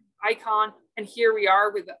icon, and here we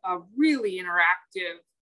are with a really interactive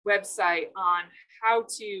website on how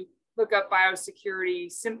to look up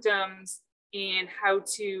biosecurity symptoms and how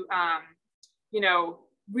to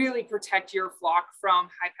really protect your flock from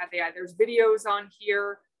high path AI. There's videos on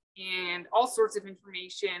here and all sorts of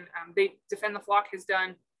information. Defend the Flock has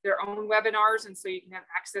done their own webinars, and so you can have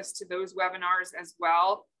access to those webinars as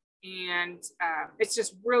well. And it's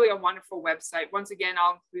just really a wonderful website. Once again,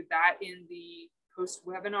 I'll include that in the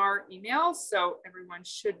post-webinar email, so everyone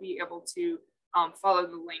should be able to follow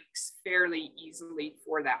the links fairly easily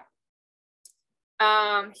for that.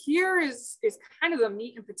 Here is kind of the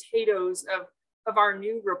meat and potatoes of our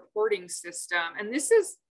new reporting system. And this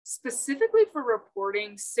is specifically for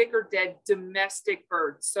reporting sick or dead domestic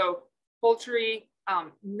birds. So poultry,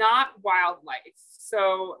 not wildlife.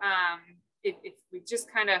 So if we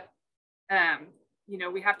just kind of,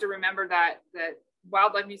 we have to remember that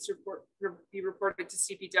wildlife needs to be reported to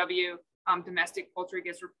CPW. Domestic poultry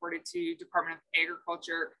gets reported to Department of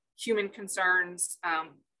Agriculture. Human concerns,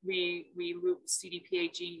 we loop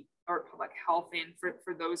CDPHE or public health in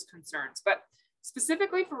for those concerns. But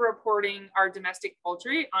specifically for reporting our domestic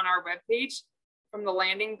poultry on our webpage, from the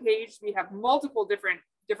landing page, we have multiple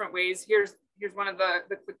different ways. Here's one of the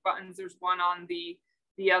click buttons. There's one on the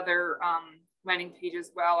other landing page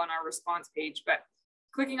as well on our response page. But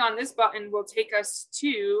clicking on this button will take us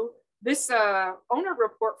to this owner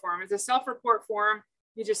report form. It's a self-report form.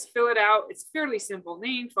 You just fill it out. It's fairly simple: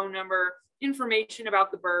 name, phone number, information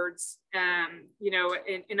about the birds,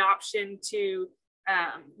 an option to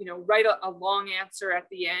write a long answer at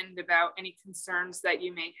the end about any concerns that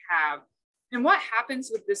you may have. And what happens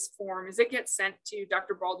with this form is it gets sent to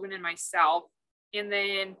Dr. Baldwin and myself, and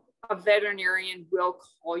then a veterinarian will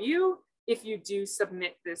call you if you do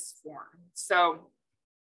submit this form. So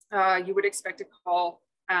you would expect a call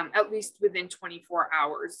at least within 24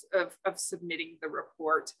 hours of submitting the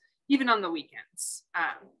report, even on the weekends.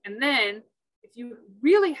 And then if you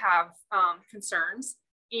really have concerns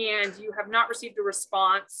and you have not received a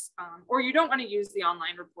response, or you don't want to use the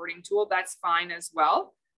online reporting tool, that's fine as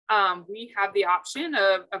well. We have the option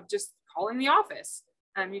of just calling the office.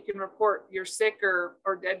 You can report your sick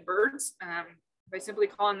or dead birds by simply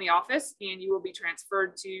calling the office, and you will be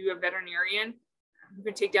transferred to a veterinarian who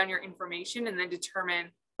can take down your information and then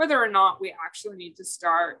determine whether or not we actually need to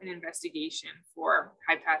start an investigation for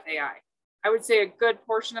high path AI. I would say a good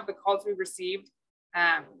portion of the calls we received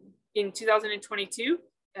in 2022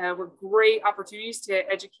 were great opportunities to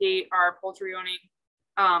educate our poultry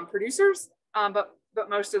owning producers, but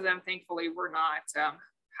most of them, thankfully, were not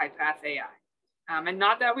high path AI. And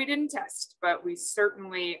not that we didn't test, but we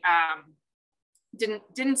certainly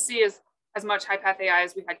didn't see as much high path AI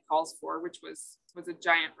as we had calls for, which was a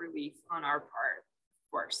giant relief on our part,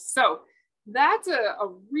 of course. So that's a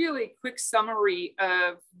really quick summary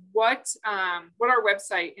of what our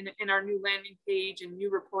website and our new landing page and new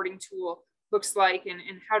reporting tool looks like, and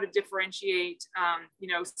how to differentiate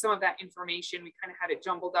some of that information. We kind of had it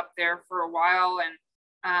jumbled up there for a while, and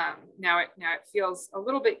now it feels a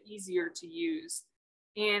little bit easier to use.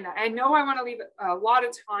 And I know I want to leave a lot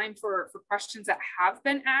of time for questions that have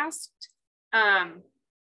been asked,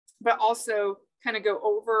 but also kind of go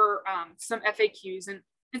over some FAQs.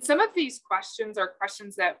 And some of these questions are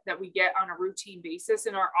questions that we get on a routine basis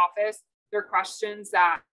in our office. They're questions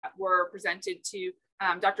that were presented to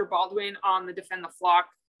Dr. Baldwin on the Defend the Flock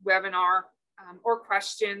webinar, or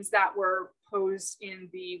questions that were posed in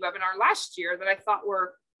the webinar last year that I thought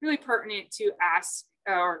were really pertinent to ask,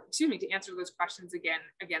 to answer those questions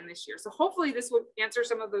again this year. So hopefully this will answer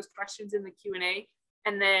some of those questions in the Q&A.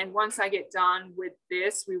 And then once I get done with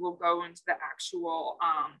this, we will go into the actual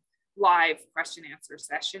live question answer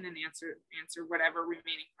session and answer whatever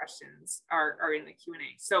remaining questions are in the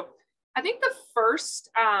Q&A. So I think the first,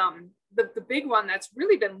 the big one that's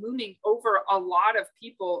really been looming over a lot of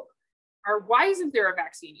people are, why isn't there a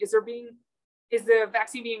vaccine? Is the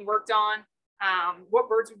vaccine being worked on? What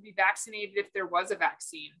birds would be vaccinated if there was a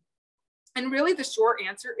vaccine? And really the short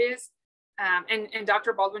answer is and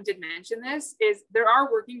Dr. Baldwin did mention this, is there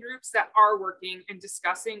are working groups that are working and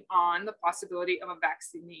discussing on the possibility of a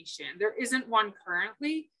vaccination. There isn't one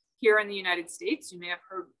currently here in the United States. You may have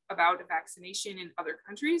heard about a vaccination in other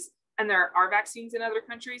countries, and there are vaccines in other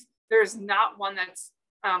countries. There is not one that's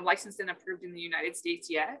licensed and approved in the United States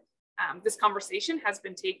yet. This conversation has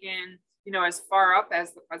been taken, as far up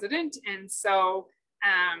as the president. And so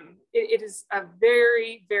it is a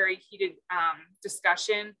very, very heated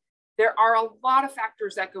discussion. There are a lot of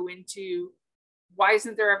factors that go into why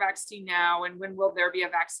isn't there a vaccine now, and when will there be a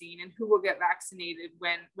vaccine, and who will get vaccinated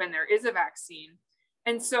when there is a vaccine.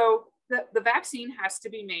 And so the vaccine has to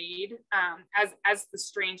be made as the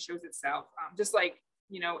strain shows itself, just like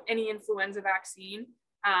any influenza vaccine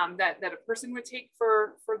that a person would take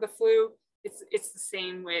for the flu. It's the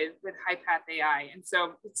same with high path AI. And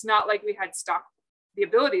so it's not like we had the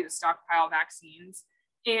ability to stockpile vaccines.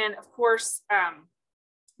 And of course,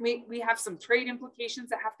 we have some trade implications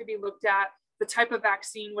that have to be looked at. The type of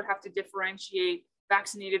vaccine would have to differentiate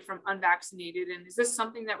vaccinated from unvaccinated. And is this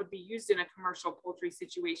something that would be used in a commercial poultry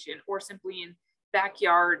situation, or simply in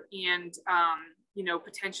backyard and,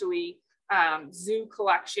 potentially zoo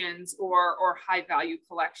collections or high value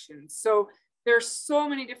collections? So there's so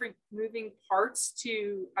many different moving parts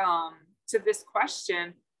to this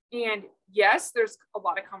question. And yes, there's a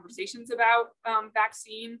lot of conversations about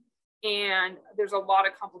vaccine, and there's a lot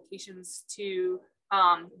of complications to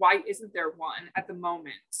why isn't there one at the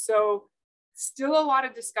moment. So still a lot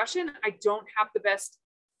of discussion. I don't have the best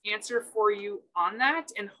answer for you on that,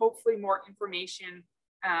 and hopefully more information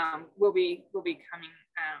will be coming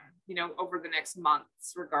over the next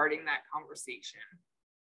months regarding that conversation.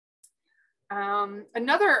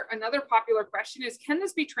 Another popular question is, can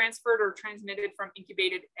this be transferred or transmitted from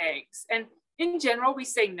incubated eggs? And in general, we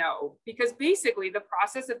say no, because basically the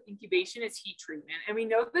process of incubation is heat treatment. And we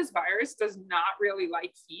know this virus does not really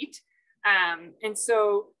like heat. And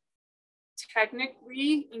so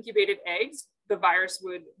technically incubated eggs, the virus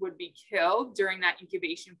would be killed during that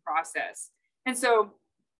incubation process. And so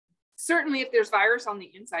certainly if there's virus on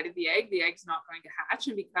the inside of the egg's not going to hatch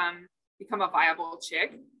and become a viable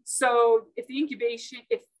chick. So if incubation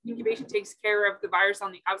takes care of the virus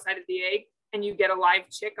on the outside of the egg, and you get a live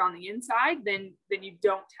chick on the inside, then you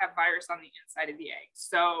don't have virus on the inside of the egg.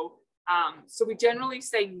 So so we generally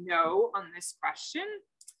say no on this question,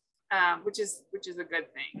 which is a good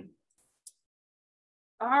thing.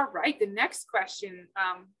 All right, the next question.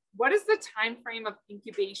 What is the time frame of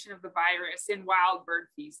incubation of the virus in wild bird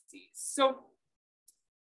feces? So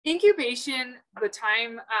incubation, the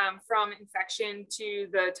time from infection to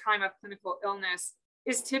the time of clinical illness,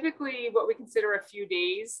 is typically what we consider a few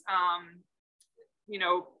days,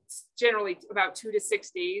 generally about 2 to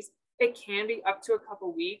 6 days. It can be up to a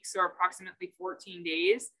couple weeks, or approximately 14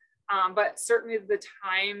 days. But certainly the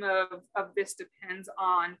time of this depends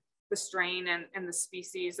on the strain and the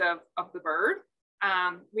species of the bird.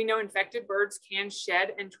 We know infected birds can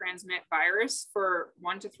shed and transmit virus for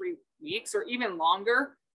 1 to 3 weeks, or even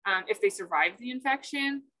longer if they survive the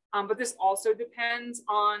infection. But this also depends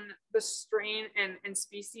on the strain and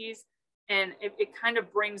species. And it kind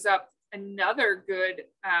of brings up another good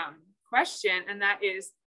question, and that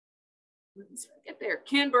is, let's get there.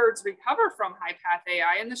 Can birds recover from high path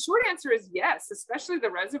AI? And the short answer is yes, especially the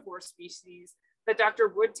reservoir species that Dr.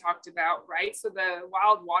 Wood talked about, right? So the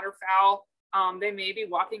wild waterfowl, they may be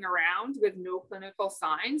walking around with no clinical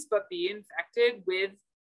signs, but be infected with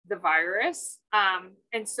the virus.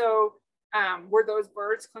 And so were those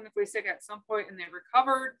birds clinically sick at some point and they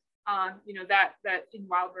recovered? That in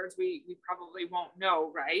wild birds, we probably won't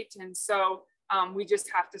know, right? And so we just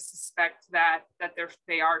have to suspect that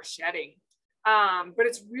they are shedding. But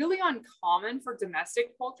it's really uncommon for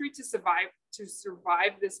domestic poultry to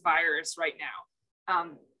survive this virus right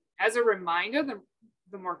now. As a reminder,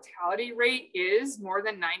 the mortality rate is more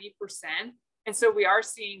than 90%. And so we are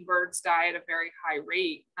seeing birds die at a very high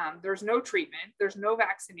rate. There's no treatment, there's no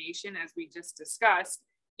vaccination, as we just discussed.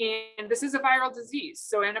 And this is a viral disease.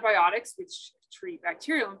 So antibiotics, which treat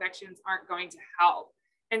bacterial infections, aren't going to help.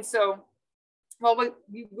 And so, well,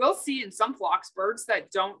 we will see in some flocks, birds that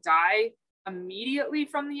don't die immediately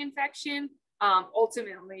from the infection,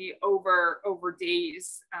 ultimately over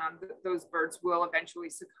days, those birds will eventually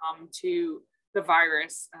succumb to the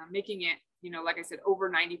virus, making it, like I said, over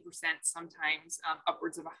 90%, sometimes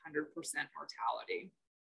upwards of 100% mortality.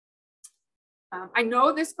 I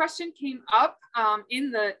know this question came up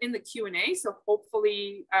in the Q&A, so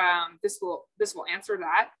hopefully this will answer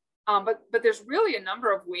that. But there's really a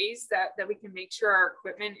number of ways that we can make sure our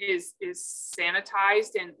equipment is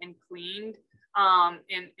sanitized and cleaned,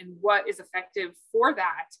 and what is effective for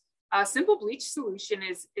that. a simple bleach solution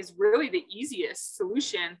is really the easiest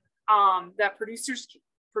solution that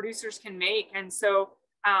producers can make. And so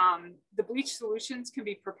the bleach solutions can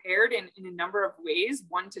be prepared in a number of ways,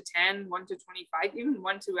 1 to 10, 1 to 25, even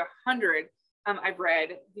 1 to 100. I've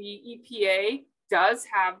read the EPA does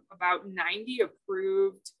have about 90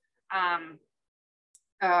 approved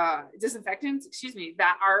disinfectants,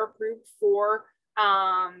 that are approved for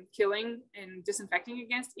killing and disinfecting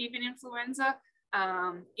against avian influenza.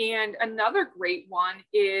 And another great one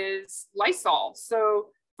is Lysol. So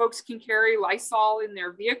folks can carry Lysol in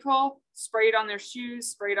their vehicle, spray it on their shoes,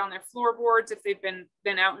 spray it on their floorboards if they've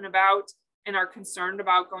been out and about and are concerned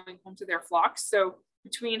about going home to their flocks. So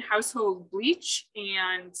between household bleach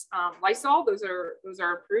and Lysol, those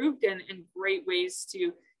are approved and great ways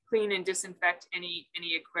to clean and disinfect any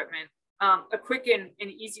equipment. A quick and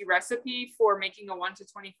easy recipe for making a 1 to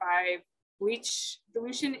 25 bleach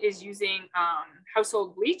solution is using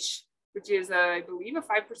household bleach, which is, I believe, a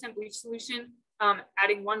 5% bleach solution,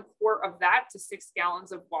 adding 1 quart of that to 6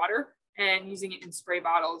 gallons of water and using it in spray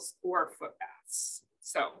bottles or foot baths.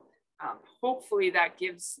 So hopefully that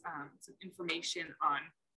gives some information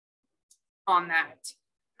on that.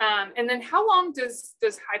 And then how long does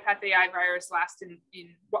high path AI virus last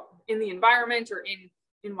in the environment or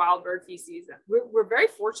in wild bird feces? We're very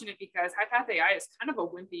fortunate because high path AI is kind of a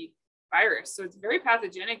wimpy virus. So it's very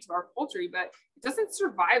pathogenic to our poultry, but it doesn't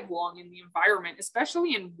survive long in the environment,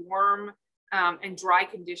 especially in warm and dry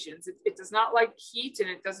conditions. It does not like heat and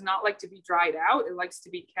it does not like to be dried out. It likes to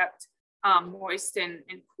be kept moist and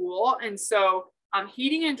cool. And so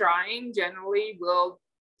heating and drying generally will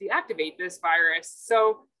deactivate this virus.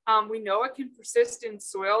 So we know it can persist in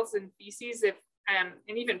soils and feces and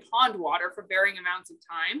even pond water for varying amounts of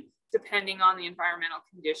time, depending on the environmental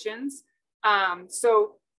conditions.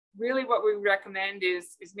 So really what we recommend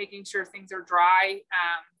is making sure things are dry,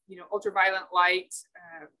 ultraviolet light,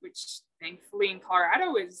 which thankfully in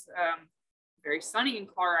Colorado is very sunny in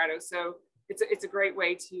Colorado. So it's a great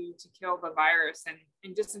way to kill the virus,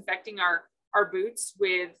 and disinfecting our boots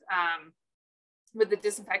with the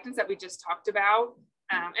disinfectants that we just talked about.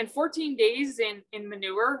 And 14 days in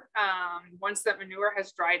manure, once that manure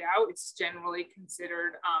has dried out, it's generally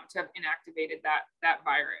considered to have inactivated that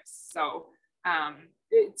virus. So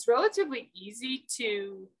it's relatively easy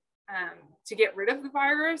to get rid of the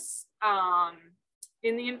virus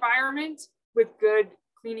in the environment with good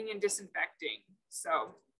cleaning and disinfecting.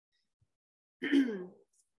 So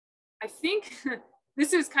I think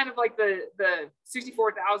this is kind of like the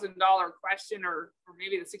 $64,000 question, or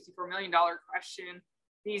maybe the $64 million question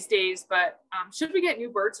these days, but should we get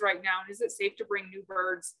new birds right now? And is it safe to bring new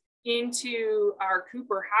birds into our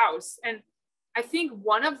coop or house? And I think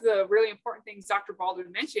one of the really important things Dr.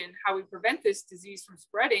 Baldwin mentioned, how we prevent this disease from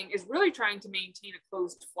spreading, is really trying to maintain a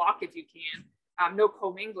closed flock if you can. No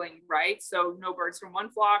commingling, right? So no birds from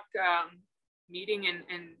one flock meeting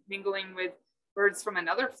and mingling with birds from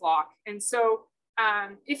another flock. And so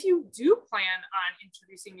if you do plan on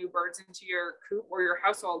introducing new birds into your coop or your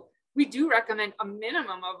household, we do recommend a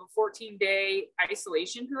minimum of a 14-day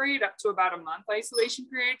isolation period, up to about a month isolation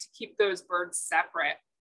period, to keep those birds separate.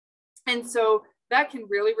 And so that can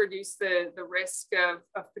really reduce the risk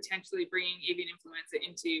of potentially bringing avian influenza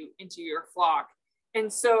into your flock.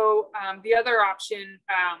 And so the other option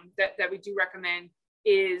that we do recommend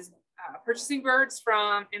is purchasing birds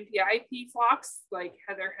from MPIP flocks, like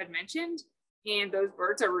Heather had mentioned, and those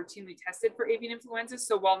birds are routinely tested for avian influenza.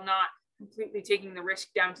 So while not completely taking the risk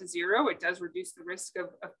down to zero, it does reduce the risk of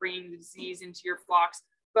bringing the disease into your flocks.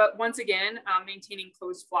 But once again, maintaining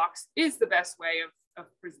closed flocks is the best way of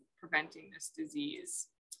preventing this disease.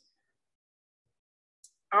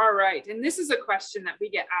 All right, and this is a question that we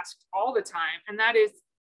get asked all the time, and that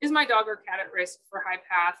is my dog or cat at risk for high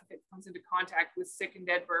path if it comes into contact with sick and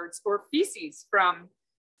dead birds or feces from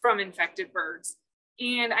infected birds?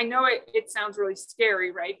 And I know it sounds really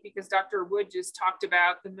scary, right? Because Dr. Wood just talked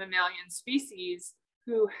about the mammalian species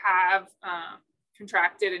who have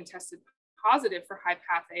contracted and tested positive for high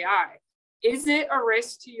path AI. Is it a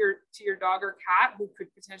risk to your dog or cat who could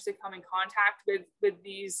potentially come in contact with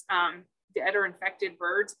these dead or infected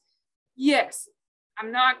birds? Yes,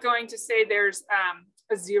 I'm not going to say there's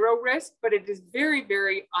a zero risk, but it is very,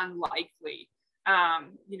 very unlikely.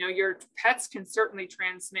 Your pets can certainly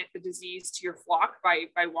transmit the disease to your flock by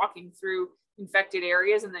walking through infected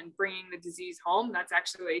areas and then bringing the disease home. That's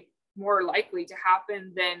actually more likely to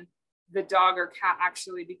happen than the dog or cat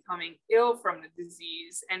actually becoming ill from the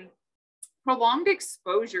disease. And prolonged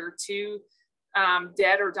exposure to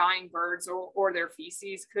dead or dying birds or their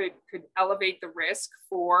feces could elevate the risk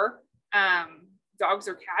for dogs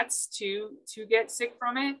or cats to get sick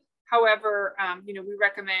from it. However, you know, we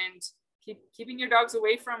recommend keeping your dogs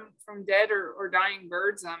away from dead or dying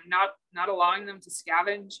birds, not allowing them to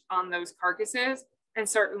scavenge on those carcasses, and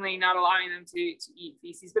certainly not allowing them to eat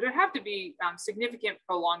feces. But it would have to be significant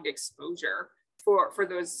prolonged exposure for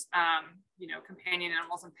those you know, companion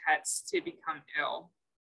animals and pets to become ill.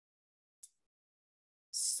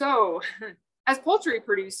 So as poultry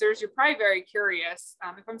producers, you're probably very curious,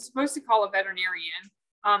 if I'm supposed to call a veterinarian,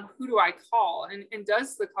 who do I call? And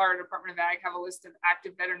does the Colorado Department of Ag have a list of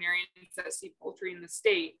active veterinarians that see poultry in the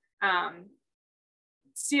state?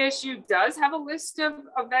 CSU does have a list of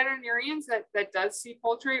veterinarians that does see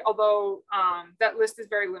poultry, although that list is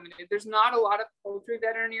very limited. There's not a lot of poultry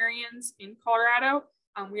veterinarians in Colorado.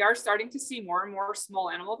 We are starting to see more and more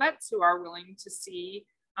small animal vets who are willing to see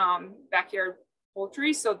backyard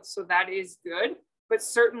poultry, so that is good. But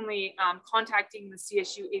certainly contacting the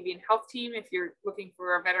CSU Avian Health team if you're looking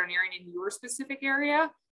for a veterinarian in your specific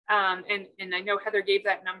area. And I know Heather gave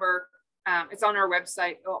that number. It's on our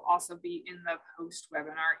website. It'll also be in the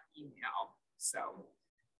post-webinar email. So,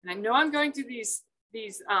 and I know I'm going through these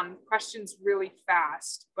questions really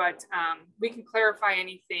fast, but we can clarify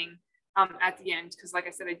anything at the end, because like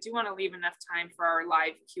I said, I do want to leave enough time for our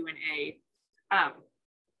live Q&A.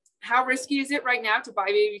 How risky is it right now to buy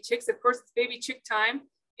baby chicks? Of course, it's baby chick time,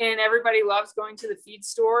 and everybody loves going to the feed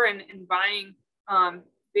store and buying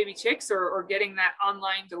baby chicks or getting that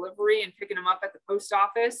online delivery and picking them up at the post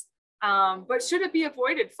office. But should it be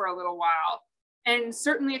avoided for a little while? And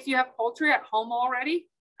certainly if you have poultry at home already,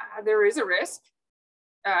 there is a risk.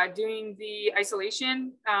 Doing the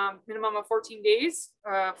isolation minimum of 14 days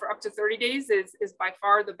for up to 30 days is by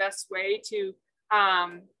far the best way to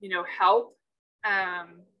you know, help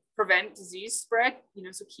prevent disease spread, you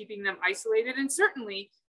know, so keeping them isolated. And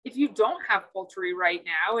certainly if you don't have poultry right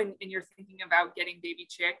now and you're thinking about getting baby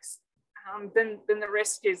chicks, then the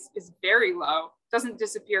risk is very low. Doesn't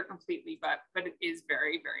disappear completely, but it is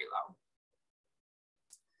very, very low.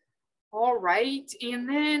 All right, and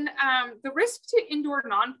then the risk to indoor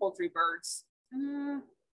non-poultry birds. I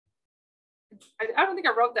don't think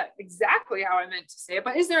I wrote that exactly how I meant to say it,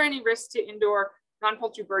 but is there any risk to indoor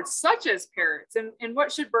non-poultry birds such as parrots? And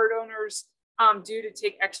what should bird owners do to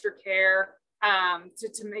take extra care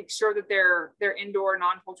to make sure that their indoor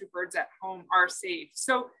non-poultry birds at home are safe?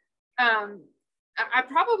 So I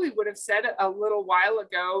probably would have said a little while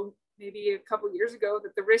ago, maybe a couple of years ago,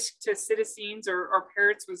 that the risk to cetaceans or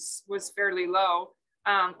parrots was fairly low.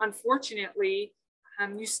 Unfortunately,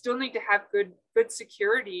 you still need to have good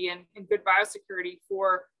security and good biosecurity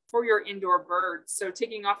for your indoor birds. So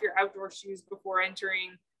taking off your outdoor shoes before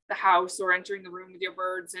entering the house or entering the room with your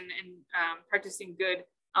birds, and practicing good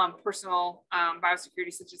personal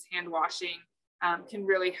biosecurity, such as hand washing, can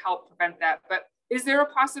really help prevent that. But is there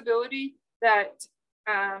a possibility that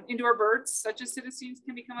indoor birds such as cetaceans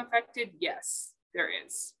can become affected? Yes, there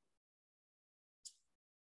is.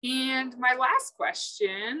 And my last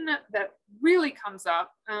question that really comes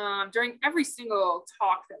up during every single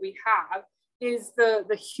talk that we have is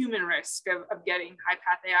the human risk of getting high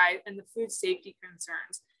path AI and the food safety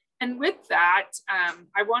concerns. And with that,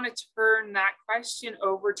 I want to turn that question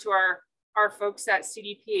over to our folks at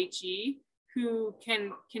CDPHE, who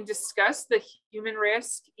can discuss the human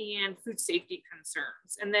risk and food safety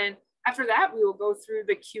concerns. And then after that, we will go through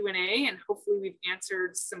the Q&A, and hopefully we've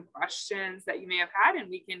answered some questions that you may have had, and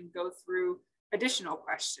we can go through additional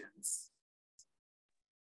questions.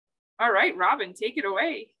 All right, Robyn, take it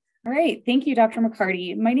away. All right, thank you, Dr.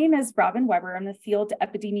 McCarty. My name is Robyn Weber. I'm the Field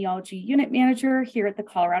Epidemiology Unit Manager here at the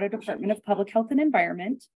Colorado Department of Public Health and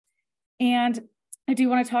Environment. And I do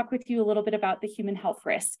want to talk with you a little bit about the human health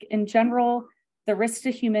risk. In general, the risk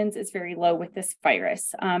to humans is very low with this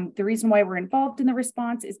virus. The reason why we're involved in the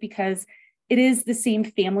response is because it is the same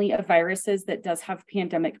family of viruses that does have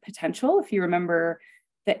pandemic potential. If you remember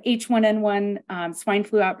the H1N1 swine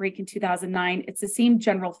flu outbreak in 2009, it's the same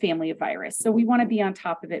general family of virus. So we want to be on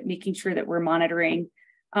top of it, making sure that we're monitoring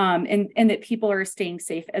and that people are staying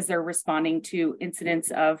safe as they're responding to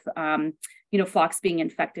incidents of flocks being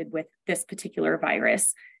infected with this particular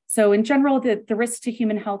virus. So in general, the risk to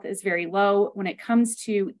human health is very low. When it comes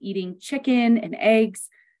to eating chicken and eggs,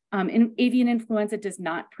 avian influenza does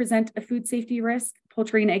not present a food safety risk.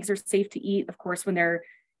 Poultry and eggs are safe to eat, of course, when they're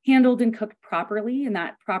handled and cooked properly, and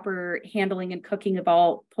that proper handling and cooking of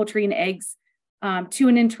all poultry and eggs to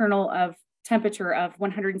an internal of temperature of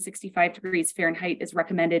 165 degrees Fahrenheit is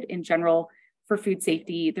recommended in general for food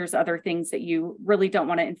safety. There's other things that you really don't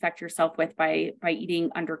want to infect yourself with by eating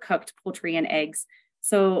undercooked poultry and eggs.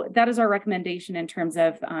 So that is our recommendation in terms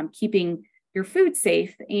of keeping your food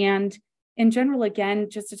safe. And In general, again,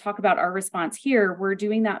 just to talk about our response here, we're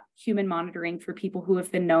doing that human monitoring for people who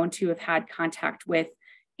have been known to have had contact with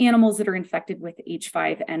animals that are infected with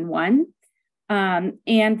H5N1.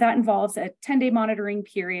 And that involves a 10-day monitoring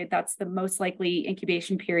period. That's the most likely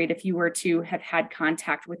incubation period. If you were to have had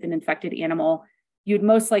contact with an infected animal, you'd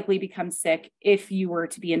most likely become sick if you were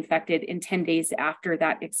to be infected in 10 days after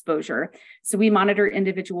that exposure. So we monitor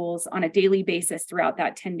individuals on a daily basis throughout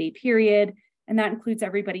that 10-day period. And that includes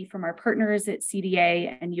everybody from our partners at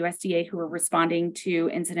CDA and USDA who are responding to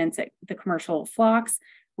incidents at the commercial flocks.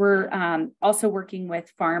 We're also working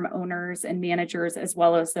with farm owners and managers, as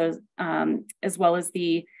well as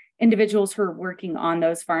the individuals who are working on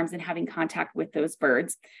those farms and having contact with those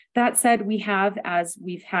birds. That said, as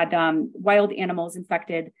we've had wild animals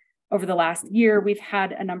infected over the last year, we've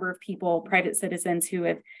had a number of people, private citizens, who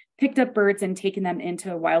have picked up birds and taken them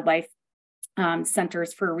into wildlife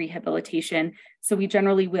centers for rehabilitation. So we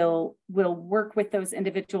generally will work with those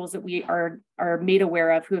individuals that we are made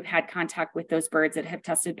aware of who have had contact with those birds that have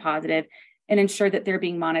tested positive and ensure that they're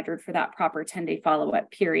being monitored for that proper 10-day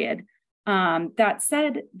follow-up period. That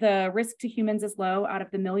said, the risk to humans is low. Out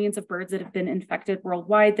of the millions of birds that have been infected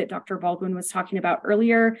worldwide that Dr. Baldwin was talking about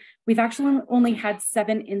earlier, we've actually only had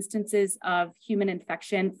 7 instances of human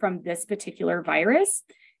infection from this particular virus.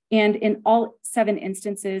 And in all 7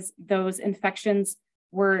 instances, those infections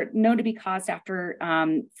were known to be caused after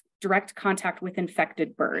direct contact with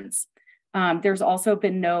infected birds. There's also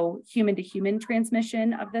been no human-to-human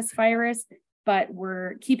transmission of this virus, but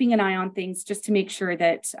we're keeping an eye on things just to make sure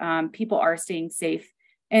that people are staying safe,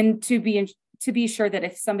 and to be sure that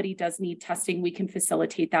if somebody does need testing, we can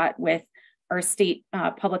facilitate that with our state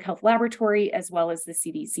public health laboratory, as well as the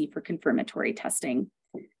CDC for confirmatory testing.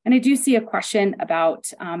 And I do see a question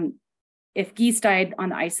about if geese died on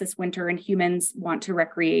the ice this winter and humans want to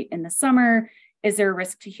recreate in the summer, is there a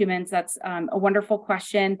risk to humans? That's a wonderful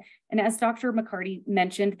question. And as Dr. McCarty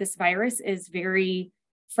mentioned, this virus is very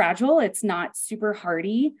fragile. It's not super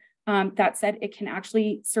hardy. That said, it can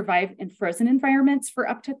actually survive in frozen environments for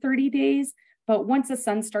up to 30 days. But once the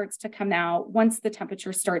sun starts to come out, once the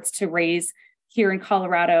temperature starts to raise here in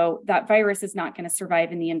Colorado, that virus is not going to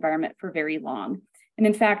survive in the environment for very long. And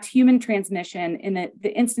in fact, human transmission in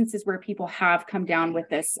the instances where people have come down with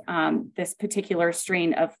this, this particular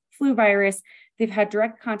strain of flu virus, they've had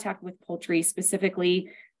direct contact with poultry, specifically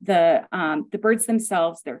the birds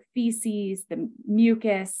themselves, their feces, the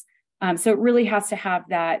mucus. So it really has to have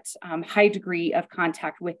that high degree of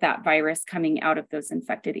contact with that virus coming out of those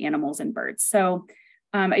infected animals and birds. So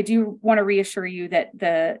I do want to reassure you that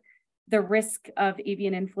the risk of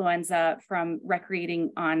avian influenza from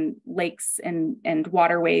recreating on lakes and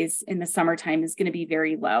waterways in the summertime is going to be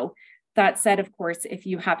very low. That said, of course, if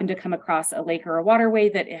you happen to come across a lake or a waterway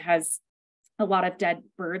that it has a lot of dead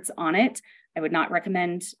birds on it, I would not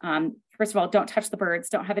recommend, first of all, don't touch the birds,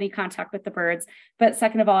 don't have any contact with the birds. But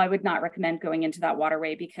second of all, I would not recommend going into that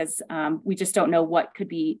waterway because we just don't know what could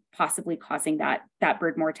be possibly causing that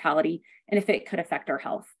bird mortality and if it could affect our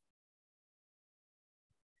health.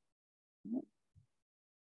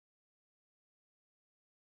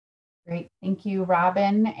 Great, thank you,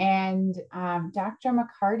 Robyn. And Dr.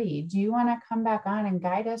 McCarty, do you want to come back on and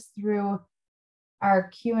guide us through our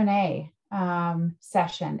Q&A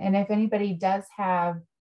session? And if anybody does have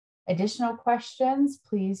additional questions,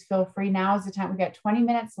 please feel free. Now is the time. We've got 20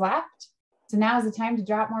 minutes left. So now is the time to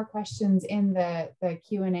drop more questions in the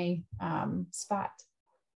Q&A spot.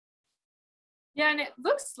 Yeah, and it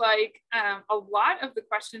looks like a lot of the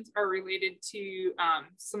questions are related to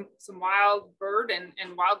some wild bird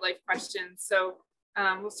and wildlife questions. So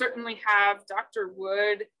we'll certainly have Dr.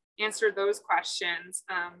 Wood answer those questions.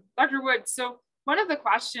 Dr. Wood, so one of the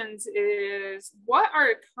questions is, what are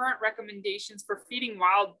current recommendations for feeding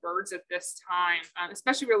wild birds at this time,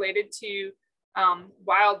 especially related to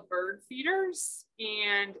wild bird feeders?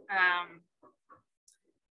 And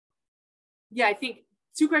yeah, I think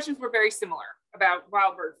 2 questions were very similar about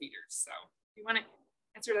wild bird feeders. So if you want to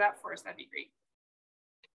answer that for us, that'd be great.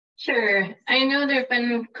 Sure. I know there have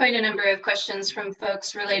been quite a number of questions from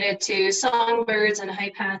folks related to songbirds and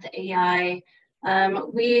high-path AI.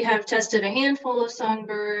 We have tested a handful of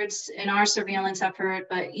songbirds in our surveillance effort,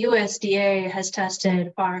 but USDA has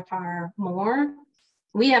tested far, far more.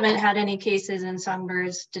 We haven't had any cases in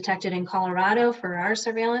songbirds detected in Colorado for our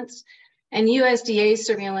surveillance. And USDA's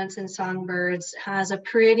surveillance in songbirds has a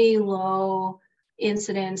pretty low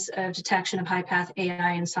incidence of detection of high-path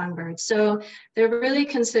AI in songbirds. So they're really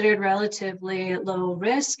considered relatively low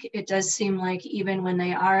risk. It does seem like even when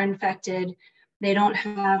they are infected, they don't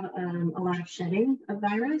have a lot of shedding of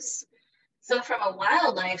virus. So from a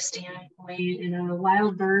wildlife standpoint and a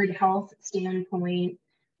wild bird health standpoint,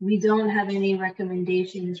 we don't have any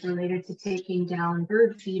recommendations related to taking down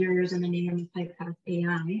bird feeders in the name of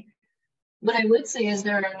HiPath-AI. What I would say is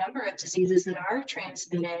there are a number of diseases that are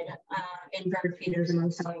transmitted in bird feeders among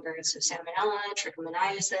songbirds, so salmonella,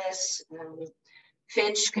 trichomoniasis,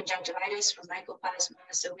 finch conjunctivitis from mycoplasma.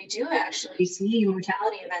 So we do actually see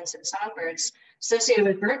mortality events in songbirds associated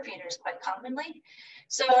with bird feeders quite commonly.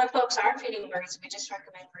 So if folks are feeding birds, we just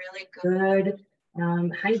recommend really good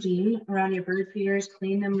hygiene around your bird feeders,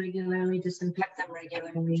 clean them regularly, disinfect them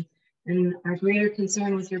regularly. And our greater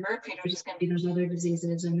concern with your bird feeders is going to be those other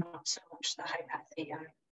diseases and not so much the HiPath-AI.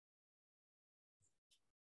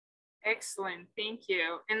 Excellent, thank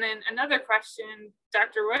you. And then another question,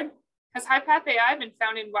 Dr. Wood, has HiPath-AI been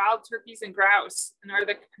found in wild turkeys and grouse? And are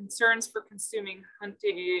the concerns for consuming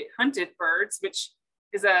hunted birds, which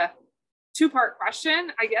is a two-part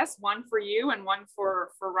question, I guess, one for you and one for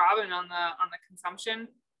Robyn on the consumption?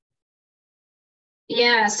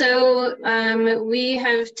 Yeah, so we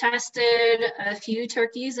have tested a few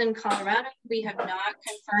turkeys in Colorado. We have not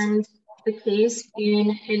confirmed the case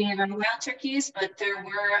in any of our wild turkeys, but there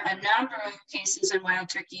were a number of cases in wild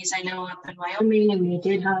turkeys. I know up in Wyoming, and we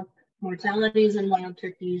did have mortalities in wild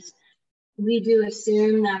turkeys. We do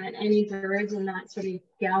assume that any birds in that sort of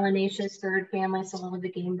gallinaceous bird family, so all of the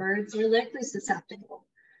game birds, are likely susceptible.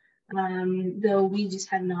 Though we just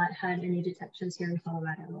have not had any detections here in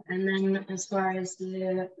Colorado. And then as far as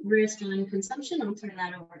the risk on consumption, I'll turn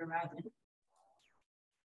that over to Robyn.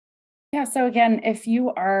 Yeah, so again, if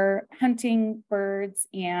you are hunting birds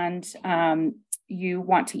and you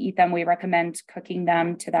want to eat them, we recommend cooking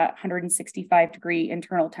them to that 165-degree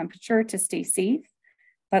internal temperature to stay safe.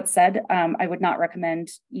 That said, I would not recommend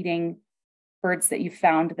eating birds that you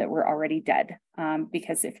found that were already dead,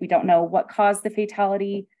 because if we don't know what caused the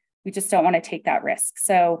fatality, we just don't want to take that risk.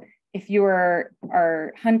 So if you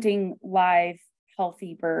are hunting live,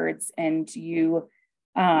 healthy birds and you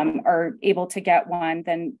are able to get one,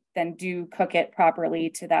 then do cook it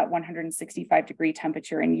properly to that 165-degree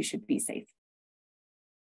temperature and you should be safe.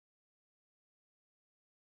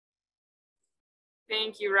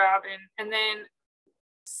 Thank you, Robyn. And then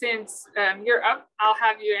since you're up, I'll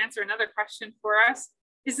have you answer another question for us.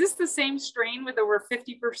 Is this the same strain with over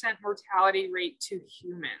 50% mortality rate to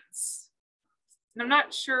humans? And I'm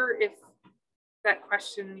not sure if that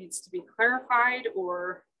question needs to be clarified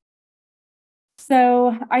or.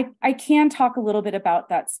 So I can talk a little bit about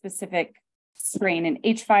that specific strain in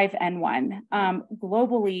H5N1.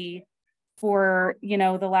 Globally, for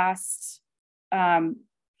the last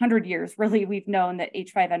 100 years, really, we've known that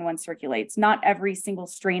H5N1 circulates. Not every single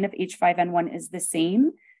strain of H5N1 is the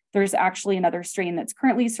same. There's actually another strain that's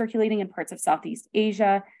currently circulating in parts of Southeast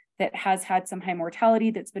Asia that has had some high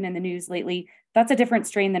mortality that's been in the news lately. That's a different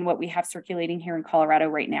strain than what we have circulating here in Colorado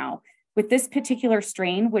right now. With this particular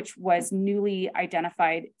strain, which was newly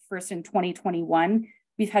identified first in 2021,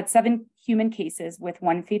 we've had 7 human cases with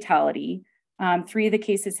 1 fatality. 3 of the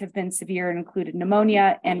cases have been severe and included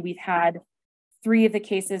pneumonia, and we've had 3 of the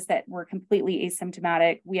cases that were completely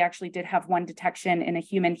asymptomatic. We actually did have 1 detection in a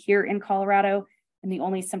human here in Colorado, and the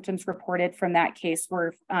only symptoms reported from that case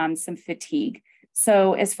were some fatigue.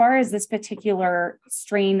 So as far as this particular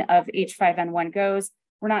strain of H5N1 goes,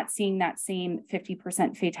 we're not seeing that same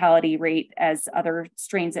 50% fatality rate as other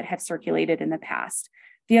strains that have circulated in the past.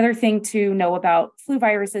 The other thing to know about flu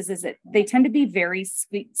viruses is that they tend to be very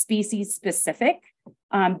species specific.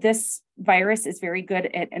 This virus is very good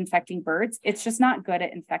at infecting birds. It's just not good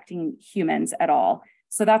at infecting humans at all.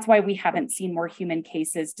 So that's why we haven't seen more human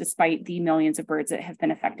cases despite the millions of birds that have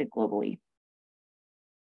been affected globally.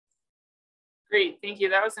 Great, thank you.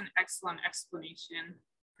 That was an excellent explanation.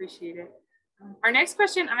 Appreciate it. Our next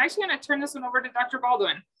question, I'm actually going to turn this one over to Dr.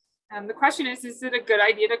 Baldwin. The question is it a good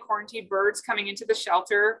idea to quarantine birds coming into the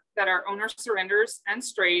shelter that our owner surrenders and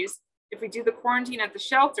strays? If we do the quarantine at the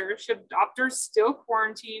shelter, should adopters still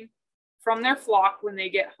quarantine from their flock when they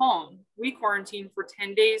get home? We quarantine for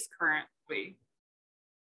 10 days currently.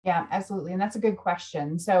 Yeah, absolutely. And that's a good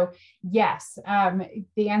question. So yes,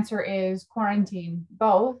 the answer is quarantine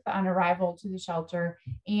both on arrival to the shelter,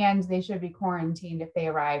 and they should be quarantined if they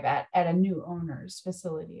arrive at a new owner's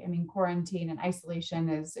facility. I mean, quarantine and isolation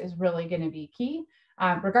is really going to be key,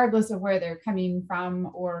 regardless of where they're coming from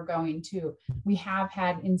or going to. We have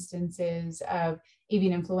had instances of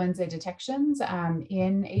avian influenza detections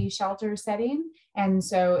in a shelter setting. And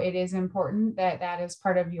so it is important that that is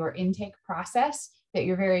part of your intake process, that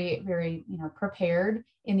you're very, very prepared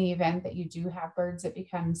in the event that you do have birds that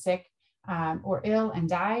become sick or ill and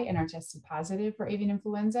die and are tested positive for avian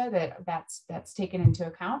influenza, that's taken into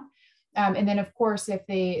account. And then of course, if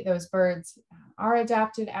those birds are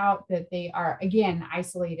adopted out, that they are again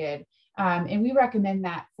isolated. And we recommend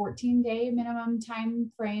that 14-day minimum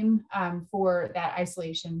time frame for that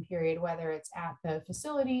isolation period, whether it's at the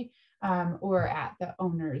facility or at the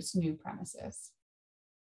owner's new premises.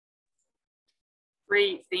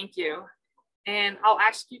 Great, thank you. And I'll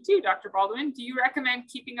ask you too, Dr. Baldwin, do you recommend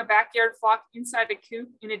keeping a backyard flock inside a coop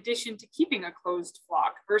in addition to keeping a closed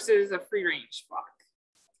flock versus a free range flock?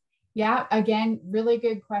 Yeah, again, really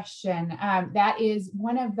good question. That is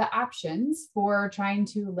one of the options for trying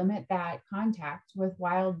to limit that contact with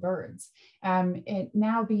wild birds. It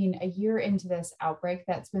now being a year into this outbreak,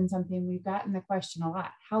 that's been something we've gotten the question a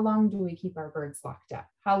lot. How long do we keep our birds locked up?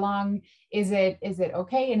 How long is it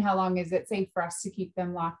okay? And how long is it safe for us to keep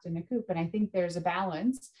them locked in a coop? And I think there's a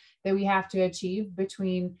balance that we have to achieve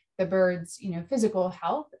between the birds, physical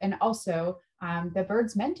health and also the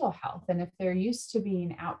bird's mental health. And if they're used to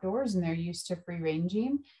being outdoors and they're used to free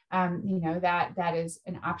ranging, that is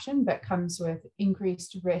an option, but comes with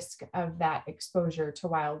increased risk of that exposure to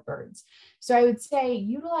wild birds. So I would say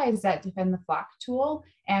utilize that defend the flock tool,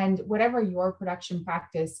 and whatever your production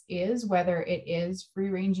practice is, whether it is free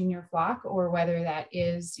ranging your flock or whether that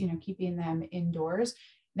is, keeping them indoors,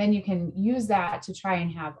 then you can use that to try and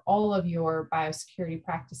have all of your biosecurity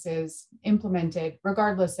practices implemented,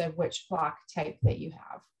 regardless of which flock type that you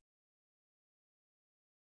have.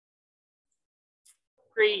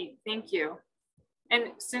 Great, thank you.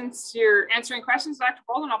 And since you're answering questions, Dr.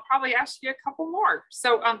 Baldwin, I'll probably ask you a couple more.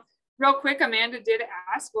 So real quick, Amanda did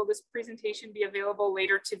ask, will this presentation be available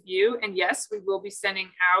later to view? And yes, we will be sending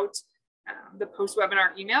out the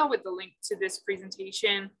post-webinar email with the link to this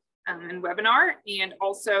presentation and webinar, and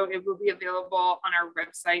also it will be available on our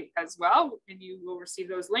website as well, and you will receive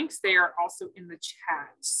those links. They are also in the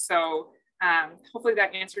chat. So hopefully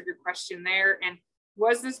that answered your question there. And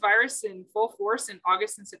was this virus in full force in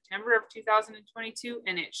August and September of 2022?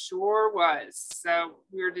 And it sure was. So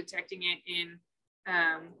we were detecting it in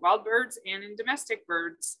wild birds and in domestic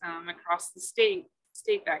birds across the state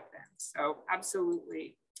back then. So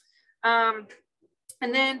absolutely. And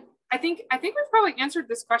then I think we've probably answered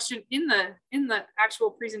this question in the actual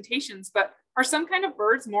presentations, but are some kind of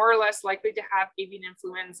birds more or less likely to have avian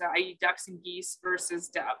influenza, i.e. ducks and geese versus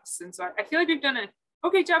doves? And so I feel like we've done an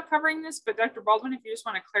okay job covering this, but Dr. Baldwin, if you just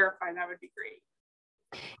want to clarify, that would be great.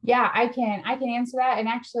 Yeah, I can answer that. And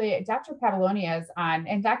actually Dr. Pavlonia is on,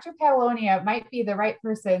 and Dr. Pavlonia might be the right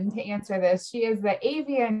person to answer this. She is the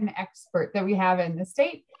avian expert that we have in the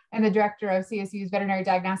state and the director of CSU's Veterinary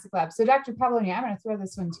Diagnostic Lab. So Dr. Pavlonia, I'm going to throw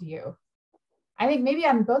this one to you. I think maybe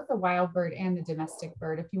on both the wild bird and the domestic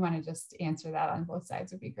bird, if you want to just answer that on both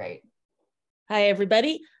sides would be great. Hi,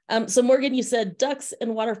 everybody. So Morgan, you said ducks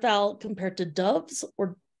and waterfowl compared to doves,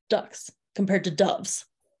 or ducks compared to doves?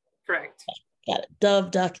 Correct. Got it.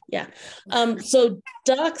 Dove, duck. Yeah. So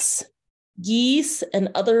ducks, geese, and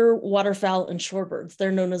other waterfowl and shorebirds,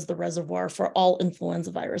 they're known as the reservoir for all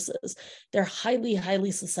influenza viruses. They're highly,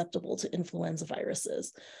 highly susceptible to influenza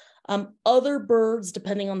viruses. Other birds,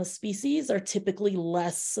 depending on the species, are typically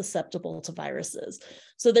less susceptible to viruses.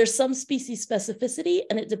 So there's some species specificity,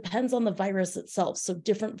 and it depends on the virus itself. So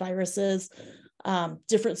different viruses,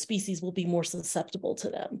 different species will be more susceptible to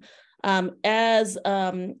them. As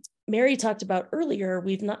Mary talked about earlier,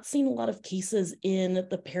 we've not seen a lot of cases in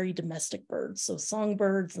the peri-domestic birds, so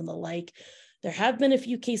songbirds and the like. There have been a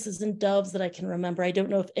few cases in doves that I can remember. I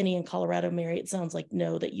don't know if any in Colorado, Mary, it sounds like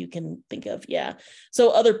no, that you can think of. Yeah.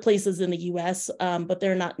 So other places in the US, but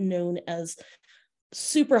they're not known as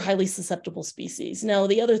super highly susceptible species. Now,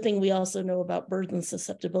 the other thing we also know about birds and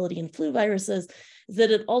susceptibility in flu viruses is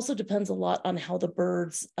that it also depends a lot on how the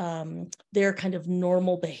birds, their kind of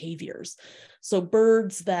normal behaviors. So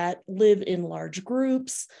birds that live in large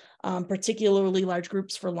groups, particularly large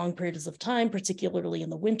groups for long periods of time, particularly in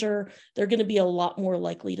the winter, they're going to be a lot more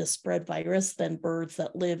likely to spread virus than birds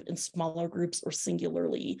that live in smaller groups or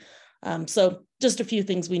singularly. So just a few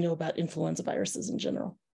things we know about influenza viruses in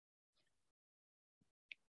general.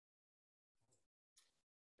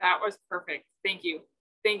 That was perfect. Thank you.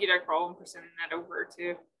 Thank you, Dr. Baldwin, for sending that over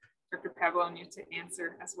to Dr. Pavlonia to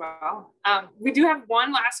answer as well. We do have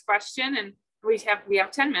one last question, and we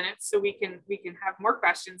have 10 minutes, so we can have more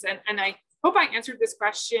questions. And I hope I answered this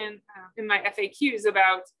question in my FAQs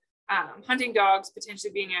about hunting dogs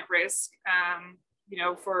potentially being at risk,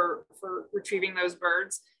 for retrieving those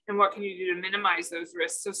birds, and what can you do to minimize those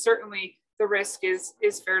risks. So certainly the risk is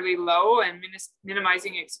fairly low, and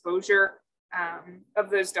minimizing exposure of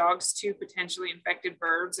those dogs to potentially infected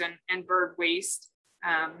birds and bird waste,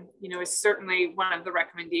 is certainly one of the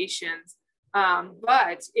recommendations.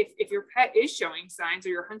 But if your pet is showing signs or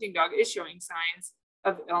your hunting dog is showing signs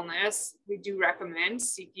of illness, we do recommend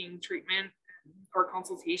seeking treatment or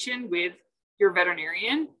consultation with your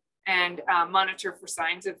veterinarian and monitor for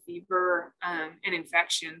signs of fever and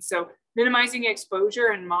infection. So minimizing exposure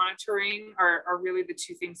and monitoring are really the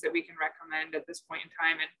two things that we can recommend at this point in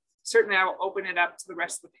time. And certainly I will open it up to the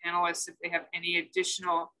rest of the panelists if they have any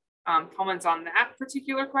additional comments on that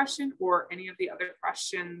particular question or any of the other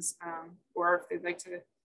questions, or if they'd like to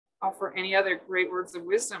offer any other great words of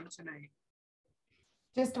wisdom tonight.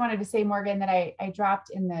 Just wanted to say, Morgan, that I dropped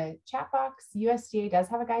in the chat box. USDA does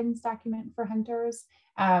have a guidance document for hunters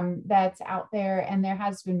that's out there, and there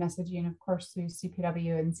has been messaging, of course, through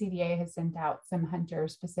CPW, and CDA has sent out some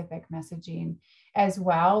hunter-specific messaging as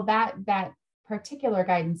well. That particular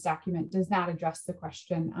guidance document does not address the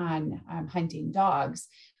question on hunting dogs,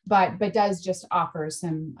 but does just offer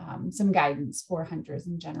some guidance for hunters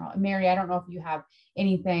in general. Mary, I don't know if you have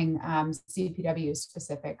anything CPW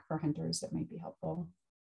specific for hunters that might be helpful.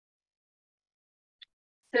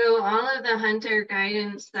 So all of the hunter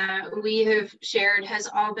guidance that we have shared has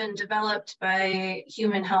all been developed by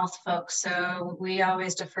human health folks. So we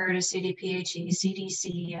always defer to CDPHE,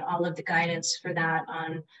 CDC, all of the guidance for that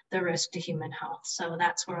on the risk to human health. So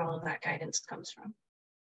that's where all of that guidance comes from.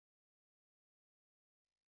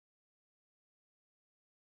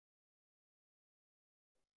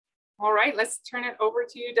 All right, let's turn it over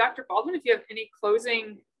to you, Dr. Baldwin, if you have any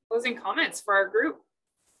closing comments for our group.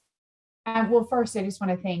 Well, first, I just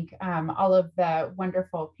want to thank all of the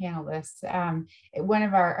wonderful panelists. One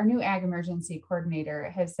of our new ag emergency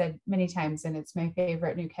coordinator has said many times, and it's my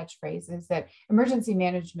favorite new catchphrase, is that emergency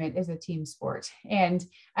management is a team sport. And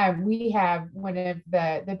we have one of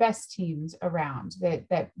the best teams around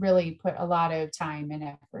that really put a lot of time and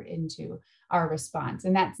effort into our response.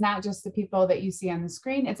 And that's not just the people that you see on the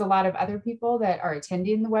screen, it's a lot of other people that are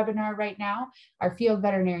attending the webinar right now, our field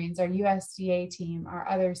veterinarians, our USDA team, our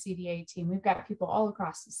other CDA team. We've got people all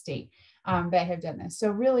across the state that have done this.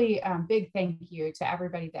 So really big thank you to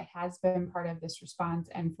everybody that has been part of this response,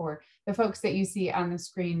 and for the folks that you see on the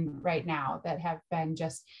screen right now that have been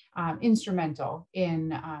just instrumental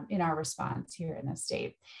in our response here in the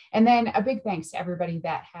state. And then a big thanks to everybody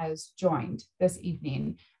that has joined this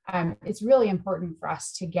evening. It's really important for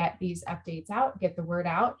us to get these updates out, get the word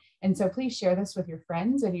out. And so please share this with your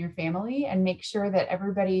friends and your family, and make sure that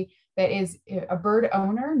everybody that is a bird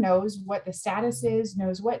owner knows what the status is,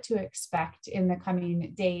 knows what to expect in the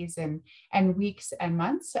coming days and weeks and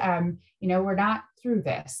months. You know, we're not through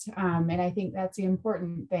this. And I think that's the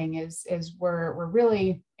important thing is we're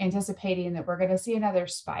really anticipating that we're going to see another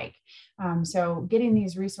spike. So getting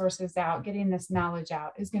these resources out, getting this knowledge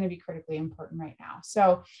out is going to be critically important right now.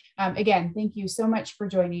 So again, thank you so much for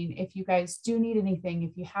joining. If you guys do need anything,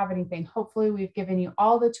 if you have anything, hopefully we've given you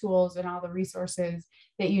all the tools and all the resources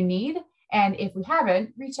that you need. And if we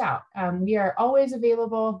haven't, reach out. We are always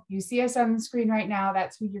available. You see us on the screen right now.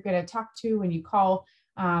 That's who you're going to talk to when you call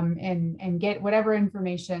and get whatever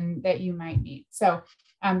information that you might need. So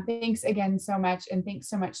thanks again so much. And thanks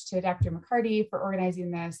so much to Dr. McCarty for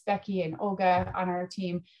organizing this, Becky and Olga on our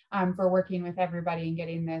team for working with everybody and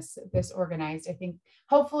getting this organized. I think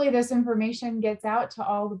hopefully this information gets out to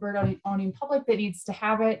all the bird owning public that needs to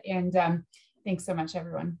have it. And thanks so much,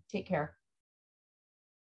 everyone. Take care.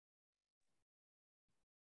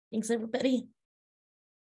 Thanks, everybody.